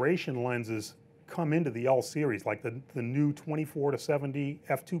second-generation lenses come into the L-series, like the new 24 to 70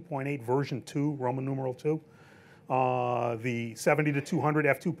 f2.8 version 2, Roman numeral 2, the 70 to 200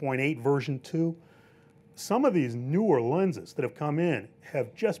 f2.8 version 2. Some of these newer lenses that have come in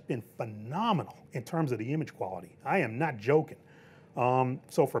have just been phenomenal in terms of the image quality. I am not joking.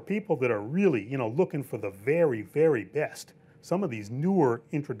 So for people that are really, looking for the very, very best, some of these newer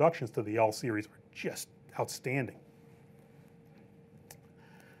introductions to the L-series are just outstanding.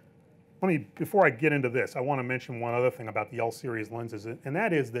 Before I get into this, I want to mention one other thing about the L-series lenses, and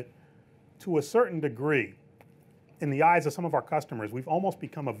that is that, to a certain degree, in the eyes of some of our customers, we've almost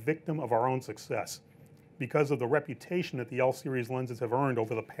become a victim of our own success because of the reputation that the L-series lenses have earned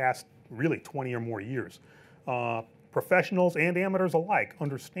over the past, really, 20 or more years. Professionals and amateurs alike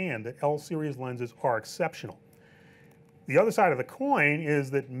understand that L-series lenses are exceptional. The other side of the coin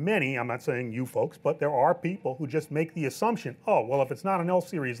is that many, I'm not saying you folks, but there are people who just make the assumption, oh, well, if it's not an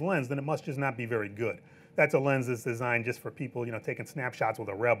L-series lens, then it must just not be very good. That's a lens that's designed just for people, taking snapshots with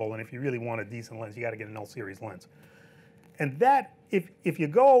a Rebel, and if you really want a decent lens, you got to get an L-series lens. And that, if you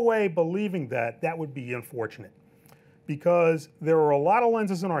go away believing that, that would be unfortunate, because there are a lot of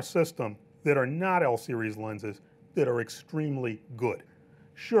lenses in our system that are not L-series lenses that are extremely good.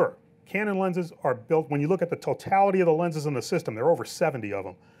 Sure, Canon lenses are built, when you look at the totality of the lenses in the system, there are over 70 of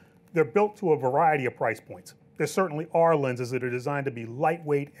them, they're built to a variety of price points. There certainly are lenses that are designed to be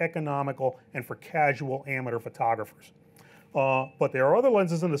lightweight, economical, and for casual amateur photographers. But there are other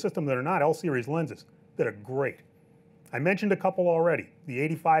lenses in the system that are not L-series lenses that are great. I mentioned a couple already. The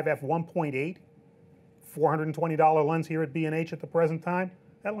 85 f1.8, $420 lens here at B&H at the present time.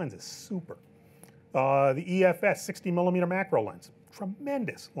 That lens is super. The EFS 60mm macro lens,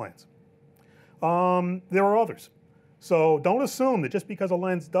 tremendous lens. There are others. So don't assume that just because a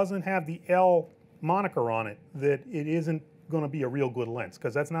lens doesn't have the L moniker on it, that it isn't going to be a real good lens,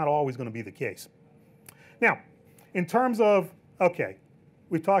 because that's not always going to be the case. Now, in terms of, okay,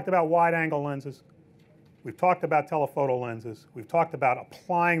 we've talked about wide-angle lenses, we've talked about telephoto lenses, we've talked about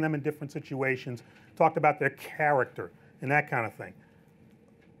applying them in different situations, talked about their character and that kind of thing.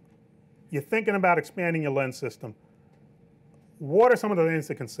 You're thinking about expanding your lens system. What are some of the things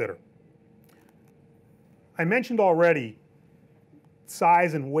to consider? I mentioned already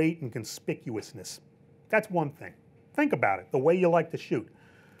size and weight and conspicuousness. That's one thing. Think about it, the way you like to shoot.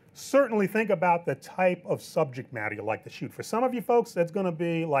 Certainly think about the type of subject matter you like to shoot. For some of you folks, that's going to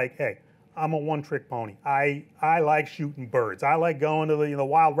be like, hey, I'm a one-trick pony. I like shooting birds. I like going to the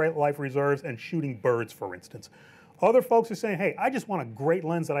wildlife reserves and shooting birds, for instance. Other folks are saying, hey, I just want a great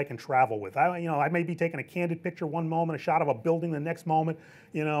lens that I can travel with. I may be taking a candid picture one moment, a shot of a building the next moment,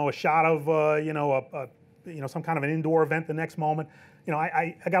 a shot of, some kind of an indoor event the next moment.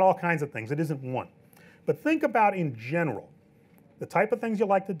 I got all kinds of things. It isn't one. But think about in general, the type of things you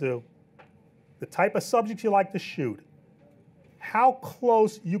like to do, the type of subjects you like to shoot, how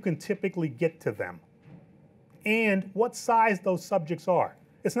close you can typically get to them, and what size those subjects are.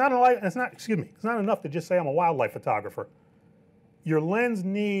 It's not enough to just say I'm a wildlife photographer. Your lens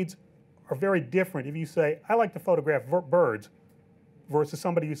needs are very different if you say, I like to photograph birds, versus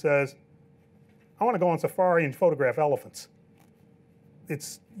somebody who says, I want to go on safari and photograph elephants.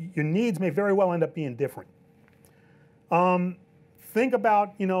 Your needs may very well end up being different. Think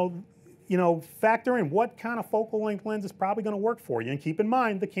about, factor in what kind of focal length lens is probably going to work for you. And keep in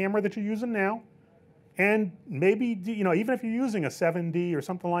mind the camera that you're using now, and maybe, even if you're using a 7D or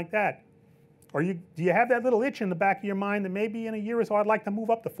something like that, do you have that little itch in the back of your mind that maybe in a year or so I'd like to move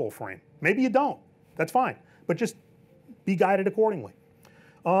up to full frame? Maybe you don't. That's fine. But just be guided accordingly.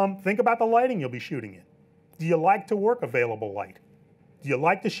 Think about the lighting you'll be shooting in. Do you like to work available light? Do you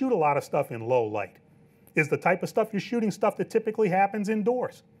like to shoot a lot of stuff in low light? Is the type of stuff you're shooting stuff that typically happens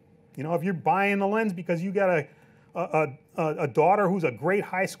indoors? If you're buying the lens because you got a daughter who's a great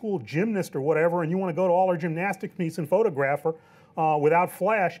high school gymnast or whatever, and you want to go to all her gymnastics meets and photograph her without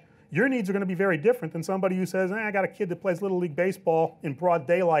flash, your needs are going to be very different than somebody who says, I got a kid that plays Little League Baseball in broad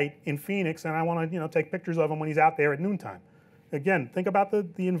daylight in Phoenix, and I want to take pictures of him when he's out there at noontime. Again, think about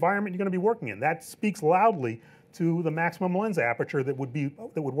the environment you're going to be working in. That speaks loudly to the maximum lens aperture that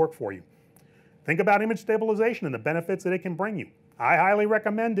would work for you. Think about image stabilization and the benefits that it can bring you. I highly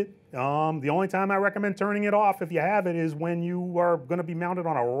recommend it. The only time I recommend turning it off, if you have it, is when you are going to be mounted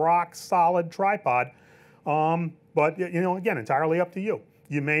on a rock solid tripod. But again, entirely up to you.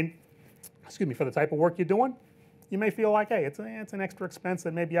 You may, for the type of work you're doing, you may feel like, hey, it's an extra expense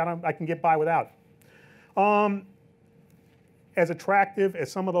that maybe I can get by without. As attractive as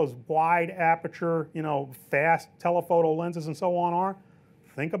some of those wide aperture, fast telephoto lenses and so on are,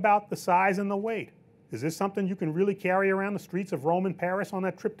 think about the size and the weight. Is this something you can really carry around the streets of Rome and Paris on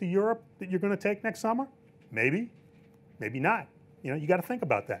that trip to Europe that you're going to take next summer? Maybe, maybe not. You got to think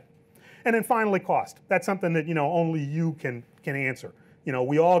about that. And then finally, cost. That's something that only you can answer.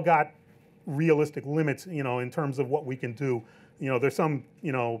 We all got realistic limits, in terms of what we can do. There's some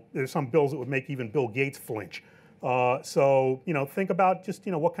bills that would make even Bill Gates flinch. So think about just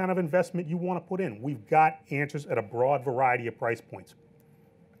what kind of investment you want to put in. We've got answers at a broad variety of price points.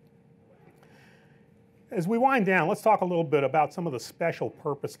 As we wind down, let's talk a little bit about some of the special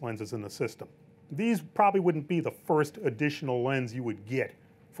purpose lenses in the system. These probably wouldn't be the first additional lens you would get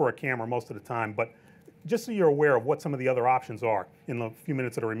for a camera most of the time, but just so you're aware of what some of the other options are in the few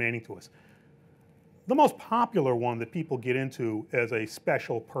minutes that are remaining to us. The most popular one that people get into as a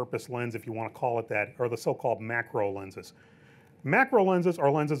special purpose lens, if you want to call it that, are the so-called macro lenses. Macro lenses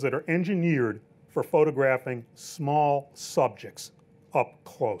are lenses that are engineered for photographing small subjects up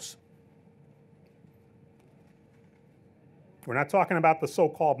close. We're not talking about the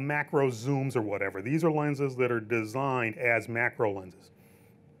so-called macro zooms or whatever. These are lenses that are designed as macro lenses.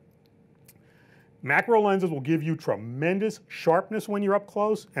 Macro lenses will give you tremendous sharpness when you're up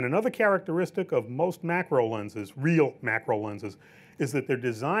close, and another characteristic of most macro lenses, real macro lenses, is that they're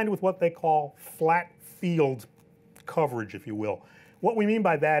designed with what they call flat field coverage, if you will. What we mean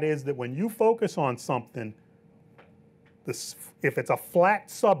by that is that when you focus on something, if it's a flat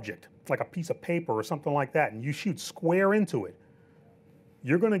subject, like a piece of paper or something like that, and you shoot square into it,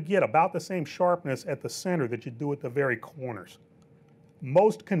 you're going to get about the same sharpness at the center that you do at the very corners.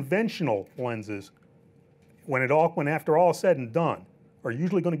 Most conventional lenses, when after all is said and done, are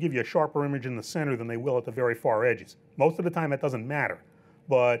usually going to give you a sharper image in the center than they will at the very far edges. Most of the time that doesn't matter.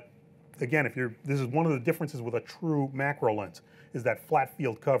 But again, this is one of the differences with a true macro lens, is that flat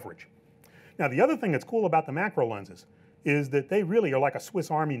field coverage. Now the other thing that's cool about the macro lenses is that they really are like a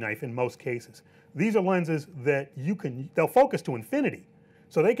Swiss Army knife in most cases. These are lenses that they'll focus to infinity,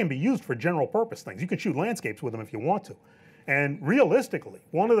 so they can be used for general purpose things. You can shoot landscapes with them if you want to. And realistically,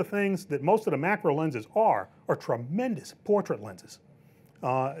 one of the things that most of the macro lenses are tremendous portrait lenses.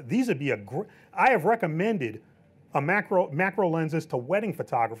 These would be I have recommended macro lenses to wedding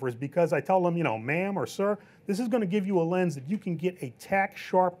photographers because I tell them, ma'am or sir, this is going to give you a lens that you can get a tack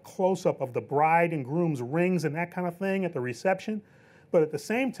sharp close-up of the bride and groom's rings and that kind of thing at the reception. But at the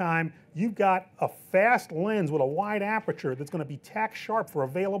same time, you've got a fast lens with a wide aperture that's going to be tack sharp for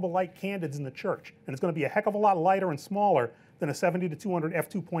available light candids in the church. And it's going to be a heck of a lot lighter and smaller than a 70-200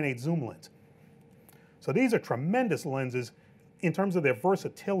 f2.8 zoom lens. So these are tremendous lenses in terms of their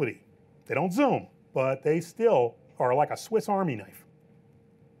versatility. They don't zoom, but they still are like a Swiss Army knife.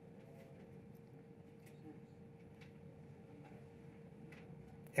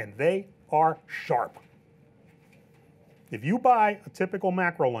 And they are sharp. If you buy a typical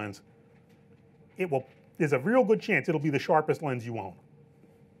macro lens, there's a real good chance it'll be the sharpest lens you own.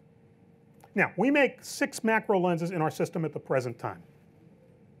 Now, we make 6 macro lenses in our system at the present time.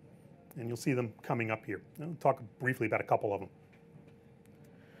 And you'll see them coming up here. I'll talk briefly about a couple of them.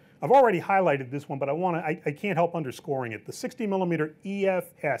 I've already highlighted this one, but I can't help underscoring it. The 60mm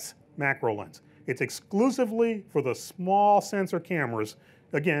EOS macro lens. It's exclusively for the small sensor cameras.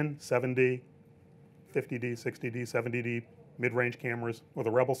 Again, 7D, 50D, 60D, 70D, mid-range cameras, or the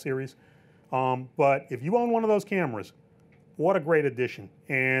Rebel series. But if you own one of those cameras, what a great addition.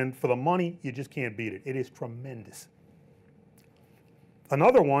 And for the money, you just can't beat it. It is tremendous.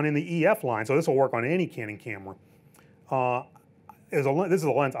 Another one in the EF line, so this will work on any Canon camera, this is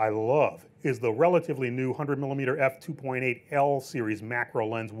a lens I love, is the relatively new 100mm f2.8 L series macro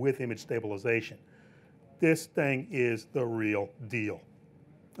lens with image stabilization. This thing is the real deal.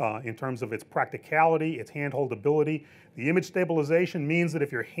 In terms of its practicality, its hand-holdability. The image stabilization means that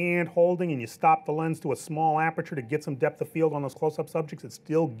if you're hand-holding and you stop the lens to a small aperture to get some depth of field on those close-up subjects, it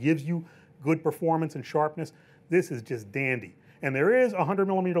still gives you good performance and sharpness. This is just dandy. And there is a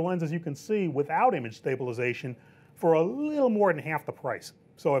 100mm lens, as you can see, without image stabilization for a little more than half the price.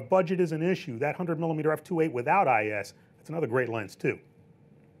 So if budget is an issue, that 100mm f2.8 without IS, that's another great lens too.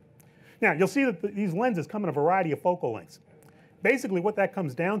 Now, you'll see that these lenses come in a variety of focal lengths. Basically, what that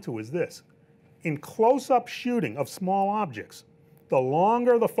comes down to is this. In close-up shooting of small objects, the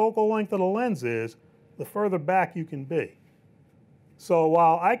longer the focal length of the lens is, the further back you can be. So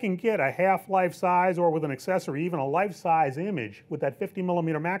while I can get a half-life size or with an accessory, even a life-size image with that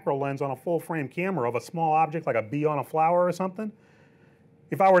 50mm macro lens on a full-frame camera of a small object like a bee on a flower or something,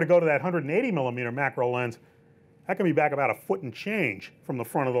 if I were to go to that 180mm macro lens, I can be back about a foot and change from the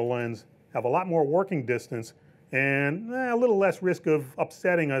front of the lens, have a lot more working distance, and a little less risk of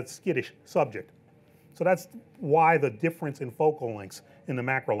upsetting a skittish subject. So that's why the difference in focal lengths in the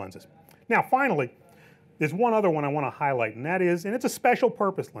macro lenses. Now finally, there's one other one I want to highlight, and that is, and it's a special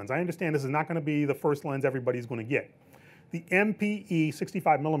purpose lens. I understand this is not going to be the first lens everybody's going to get. The MPE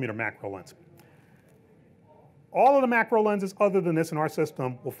 65mm macro lens. All of the macro lenses other than this in our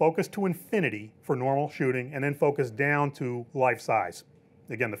system will focus to infinity for normal shooting and then focus down to life size.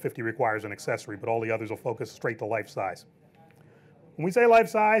 Again, the 50 requires an accessory, but all the others will focus straight to life size. When we say life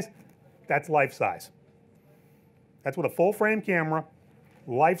size, that's life size. That's with a full frame camera,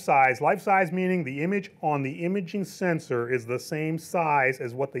 life size meaning the image on the imaging sensor is the same size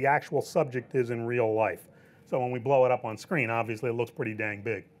as what the actual subject is in real life. So when we blow it up on screen, obviously it looks pretty dang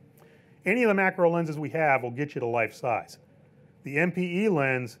big. Any of the macro lenses we have will get you to life size. The MPE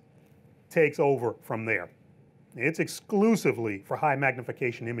lens takes over from there. It's exclusively for high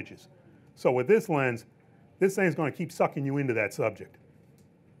magnification images. So with this lens, this thing's going to keep sucking you into that subject.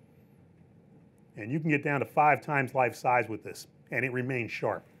 And you can get down to 5 times life size with this, and it remains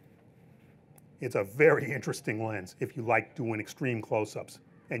sharp. It's a very interesting lens if you like doing extreme close-ups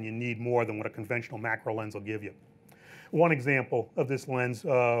and you need more than what a conventional macro lens will give you. One example of this lens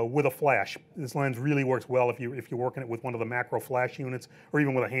with a flash. This lens really works well if you're working it with one of the macro flash units or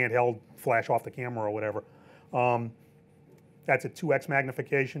even with a handheld flash off the camera or whatever. That's a 2x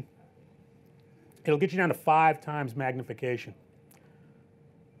magnification. It'll get you down to 5 times magnification.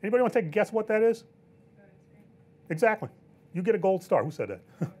 Anybody want to take a guess what that is? Exactly. You get a gold star. Who said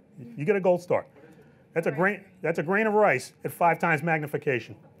that? You get a gold star. That's a grain of rice at 5 times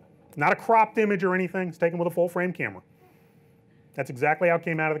magnification. Not a cropped image or anything. It's taken with a full frame camera. That's exactly how it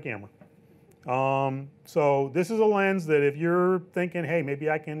came out of the camera. So this is a lens that if you're thinking, hey, maybe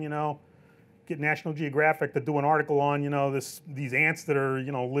I can, get National Geographic to do an article on, these ants that are,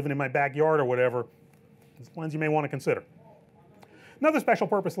 living in my backyard or whatever, it's a lens you may want to consider. Another special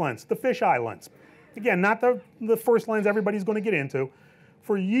purpose lens, the fisheye lens. Again, not the first lens everybody's going to get into.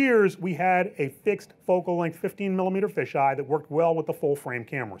 For years, we had a fixed focal length 15mm fisheye that worked well with the full frame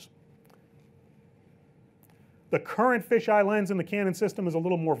cameras. The current fisheye lens in the Canon system is a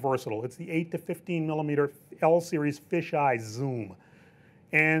little more versatile. It's the 8 to 15mm L series fisheye zoom.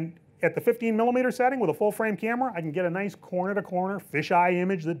 And at the 15mm setting with a full frame camera, I can get a nice corner to corner fisheye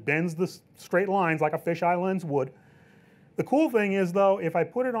image that bends the straight lines like a fisheye lens would. The cool thing is though, if I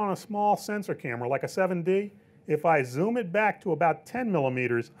put it on a small sensor camera like a 7D, if I zoom it back to about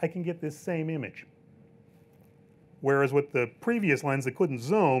 10mm, I can get this same image. Whereas with the previous lens that couldn't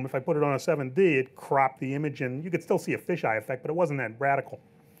zoom, if I put it on a 7D, it cropped the image and you could still see a fisheye effect, but it wasn't that radical.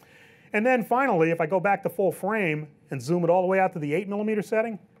 And then finally, if I go back to full frame and zoom it all the way out to the 8mm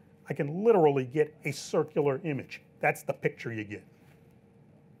setting, I can literally get a circular image. That's the picture you get.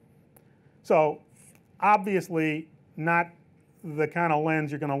 So obviously not the kind of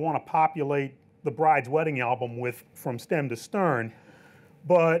lens you're going to want to populate the bride's wedding album with from stem to stern,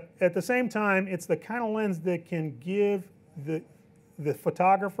 but at the same time, it's the kind of lens that can give the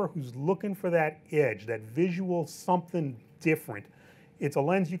photographer who's looking for that edge, that visual something different. It's a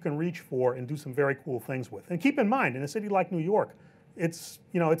lens you can reach for and do some very cool things with. And keep in mind, in a city like New York, it's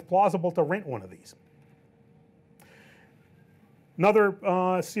plausible to rent one of these.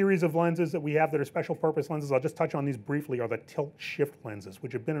 Another series of lenses that we have that are special purpose lenses, I'll just touch on these briefly, are the tilt shift lenses,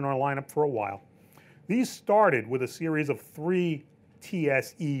 which have been in our lineup for a while. These started with a series of 3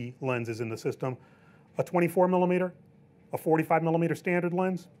 TSE lenses in the system, a 24 millimeter, a 45 millimeter standard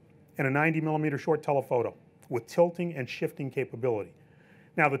lens, and a 90 millimeter short telephoto with tilting and shifting capability.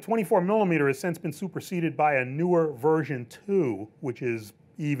 Now the 24 millimeter has since been superseded by a newer version 2, which is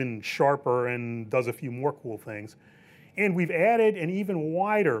even sharper and does a few more cool things. And we've added an even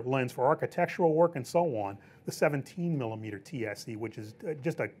wider lens for architectural work and so on, the 17 millimeter TSE, which is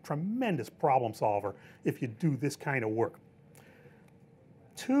just a tremendous problem solver if you do this kind of work.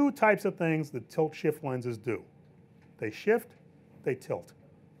 2 types of things that tilt shift lenses do. They shift, they tilt.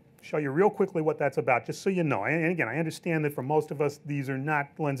 Show you real quickly what that's about, just so you know. And again, I understand that for most of us, these are not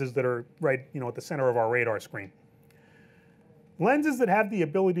lenses that are right, at the center of our radar screen. Lenses that have the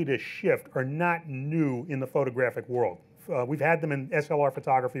ability to shift are not new in the photographic world. We've had them in SLR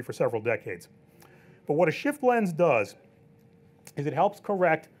photography for several decades. But what a shift lens does is it helps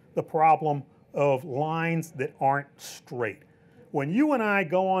correct the problem of lines that aren't straight. When you and I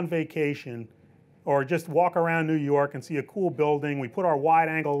go on vacation or just walk around New York and see a cool building, we put our wide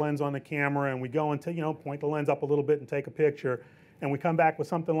angle lens on the camera and we go and point the lens up a little bit and take a picture, and we come back with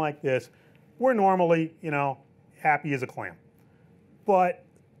something like this, we're normally, happy as a clam. But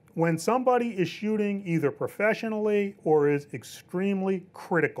when somebody is shooting either professionally or is extremely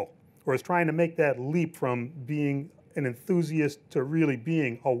critical or is trying to make that leap from being an enthusiast to really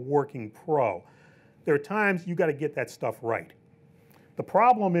being a working pro, there are times you got to get that stuff right. The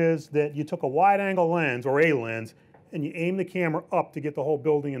problem is that you took a wide angle lens or a lens and you aim the camera up to get the whole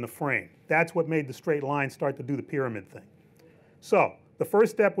building in the frame. That's what made the straight line start to do the pyramid thing. So the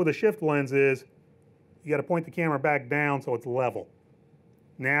first step with a shift lens is you got to point the camera back down so it's level.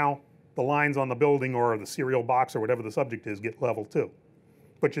 Now the lines on the building or the cereal box or whatever the subject is get level too.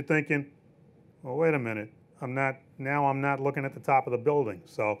 But you're thinking, well, wait a minute, I'm not looking at the top of the building.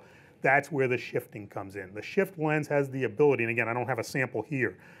 So that's where the shifting comes in. The shift lens has the ability, and again, I don't have a sample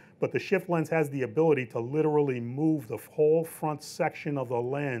here, but the shift lens has the ability to literally move the whole front section of the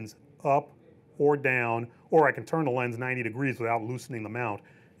lens up or down, or I can turn the lens 90 degrees without loosening the mount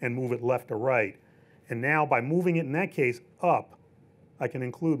and move it left or right. And now by moving it, in that case, up, I can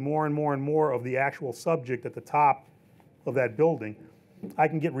include more and more and more of the actual subject at the top of that building. I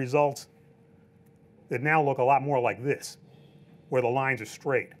can get results that now look a lot more like this, where the lines are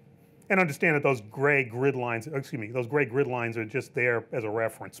straight. And understand that those gray grid lines, those gray grid lines are just there as a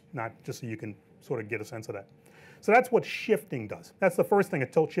reference, not just so you can sort of get a sense of that. So that's what shifting does. That's the first thing a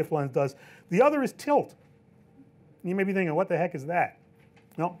tilt shift lens does. The other is tilt. You may be thinking, what the heck is that?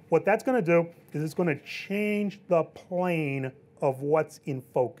 No, what that's going to do is it's going to change the plane of what's in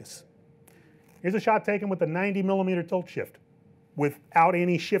focus. Here's a shot taken with a 90 millimeter tilt shift without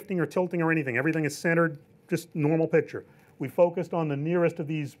any shifting or tilting or anything. Everything is centered, just normal picture. We focused on the nearest of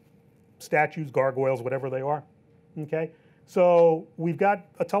these statues, gargoyles, whatever they are, okay? So we've got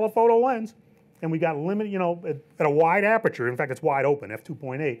a telephoto lens and we got limited, at a wide aperture. In fact, it's wide open,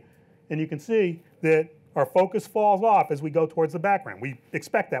 f2.8. And you can see that our focus falls off as we go towards the background. We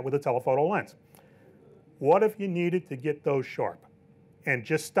expect that with a telephoto lens. What if you needed to get those sharp? And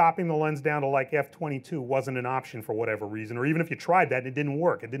just stopping the lens down to like f22 wasn't an option for whatever reason, or even if you tried that and it didn't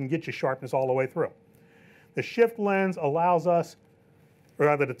work, it didn't get you sharpness all the way through. The shift lens allows us, or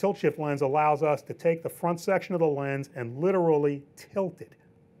rather the tilt shift lens allows us to take the front section of the lens and literally tilt it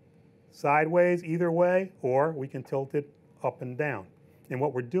sideways either way, or we can tilt it up and down. And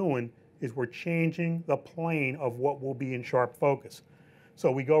what we're doing is we're changing the plane of what will be in sharp focus.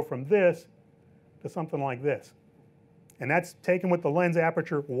 So we go from this to something like this. And that's taken with the lens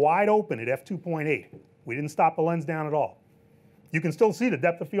aperture wide open at f2.8. We didn't stop the lens down at all. You can still see the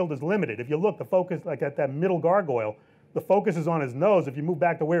depth of field is limited. If you look, the focus, like at that middle gargoyle, the focus is on his nose. If you move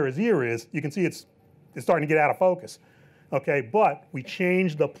back to where his ear is, you can see it's starting to get out of focus. Okay, but we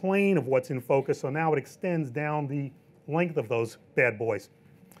changed the plane of what's in focus, so now it extends down the length of those bad boys.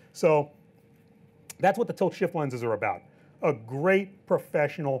 So that's what the tilt shift lenses are about. A great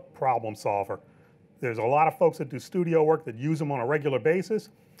professional problem solver. There's a lot of folks that do studio work that use them on a regular basis.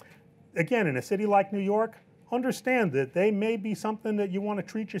 Again, in a city like New York, understand that they may be something that you want to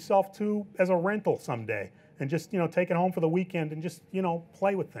treat yourself to as a rental someday and just, take it home for the weekend and just,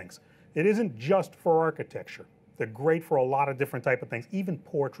 play with things. It isn't just for architecture. They're great for a lot of different type of things, even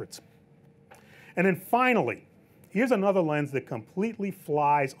portraits. And then finally, here's another lens that completely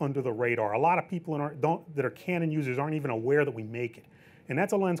flies under the radar. A lot of people that are Canon users aren't even aware that we make it. And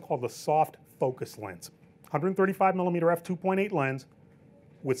that's a lens called the soft focus lens. 135 millimeter f2.8 lens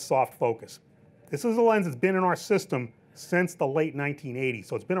with soft focus. This is a lens that's been in our system since the late 1980s,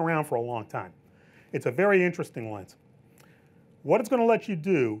 so it's been around for a long time. It's a very interesting lens. What it's going to let you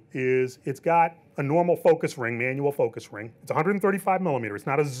do is it's got a normal focus ring, manual focus ring. It's 135 millimeter. It's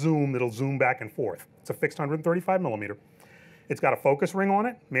not a zoom that'll zoom back and forth. It's a fixed 135 millimeter. It's got a focus ring on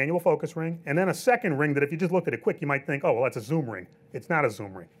it, manual focus ring, and then a second ring that if you just looked at it quick, you might think, oh, well, that's a zoom ring. It's not a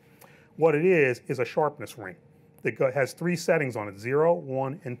zoom ring. What it is a sharpness ring that has 3 settings on it, 0,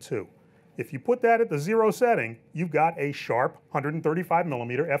 1, and 2. If you put that at the 0 setting, you've got a sharp 135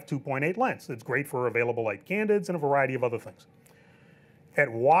 millimeter f2.8 lens. It's great for available light candids and a variety of other things. At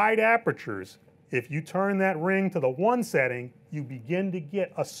wide apertures, if you turn that ring to the 1 setting, you begin to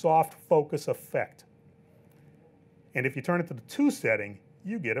get a soft focus effect. And if you turn it to the 2 setting,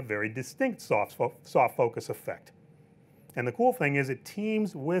 you get a very distinct soft focus effect. And the cool thing is it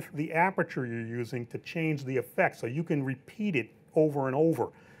teams with the aperture you're using to change the effect, so you can repeat it over and over.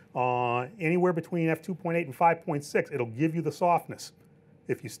 Anywhere between f2.8 and 5.6, it'll give you the softness.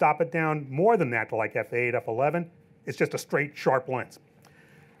 If you stop it down more than that to like f8, f11, it's just a straight sharp lens.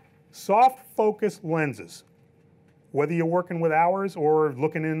 Soft focus lenses, whether you're working with ours or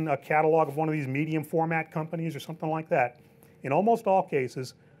looking in a catalog of one of these medium format companies or something like that, in almost all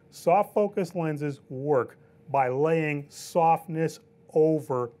cases, soft focus lenses work by laying softness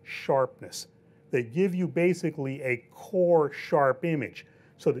over sharpness. They give you basically a core sharp image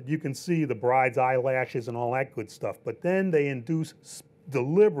so that you can see the bride's eyelashes and all that good stuff, but then they induce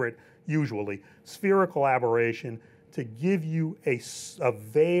deliberate, usually, spherical aberration to give you a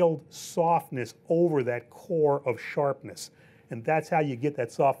veiled softness over that core of sharpness. And that's how you get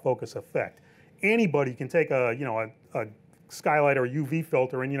that soft focus effect. Anybody can take a skylight or a UV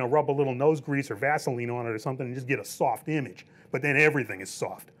filter and rub a little nose grease or Vaseline on it or something and just get a soft image. But then everything is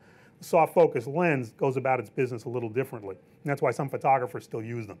soft. The soft focus lens goes about its business a little differently. And that's why some photographers still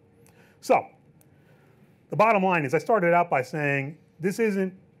use them. So, the bottom line is I started out by saying this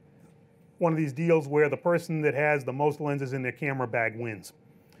isn't one of these deals where the person that has the most lenses in their camera bag wins.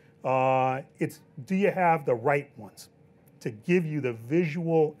 It's, do you have the right ones to give you the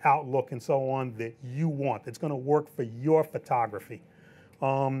visual outlook and so on that you want, that's going to work for your photography?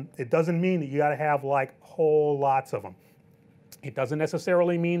 It doesn't mean that you got to have like whole lots of them. It doesn't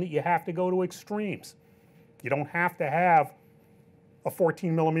necessarily mean that you have to go to extremes. You don't have to have a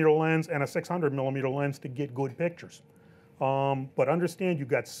 14 millimeter lens and a 600 millimeter lens to get good pictures. But understand you've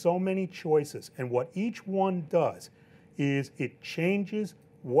got so many choices, and what each one does is it changes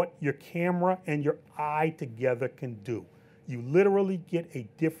what your camera and your eye together can do. You literally get a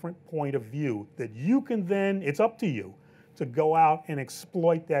different point of view that you can then, it's up to you, to go out and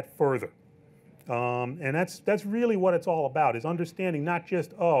exploit that further. And that's really what it's all about, is understanding not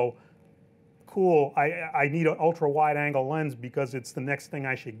just, oh, cool, I need an ultra wide angle lens because it's the next thing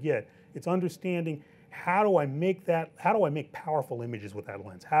I should get. It's understanding, how do I make powerful images with that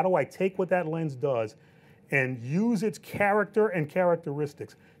lens? How do I take what that lens does and use its character and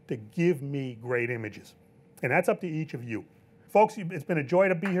characteristics to give me great images? And that's up to each of you. Folks, it's been a joy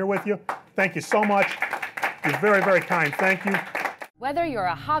to be here with you. Thank you so much. You're very, very kind. Thank you. Whether you're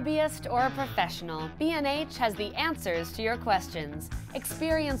a hobbyist or a professional, B&H has the answers to your questions.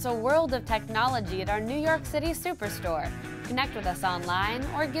 Experience a world of technology at our New York City Superstore. Connect with us online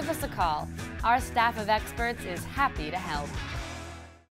or give us a call. Our staff of experts is happy to help.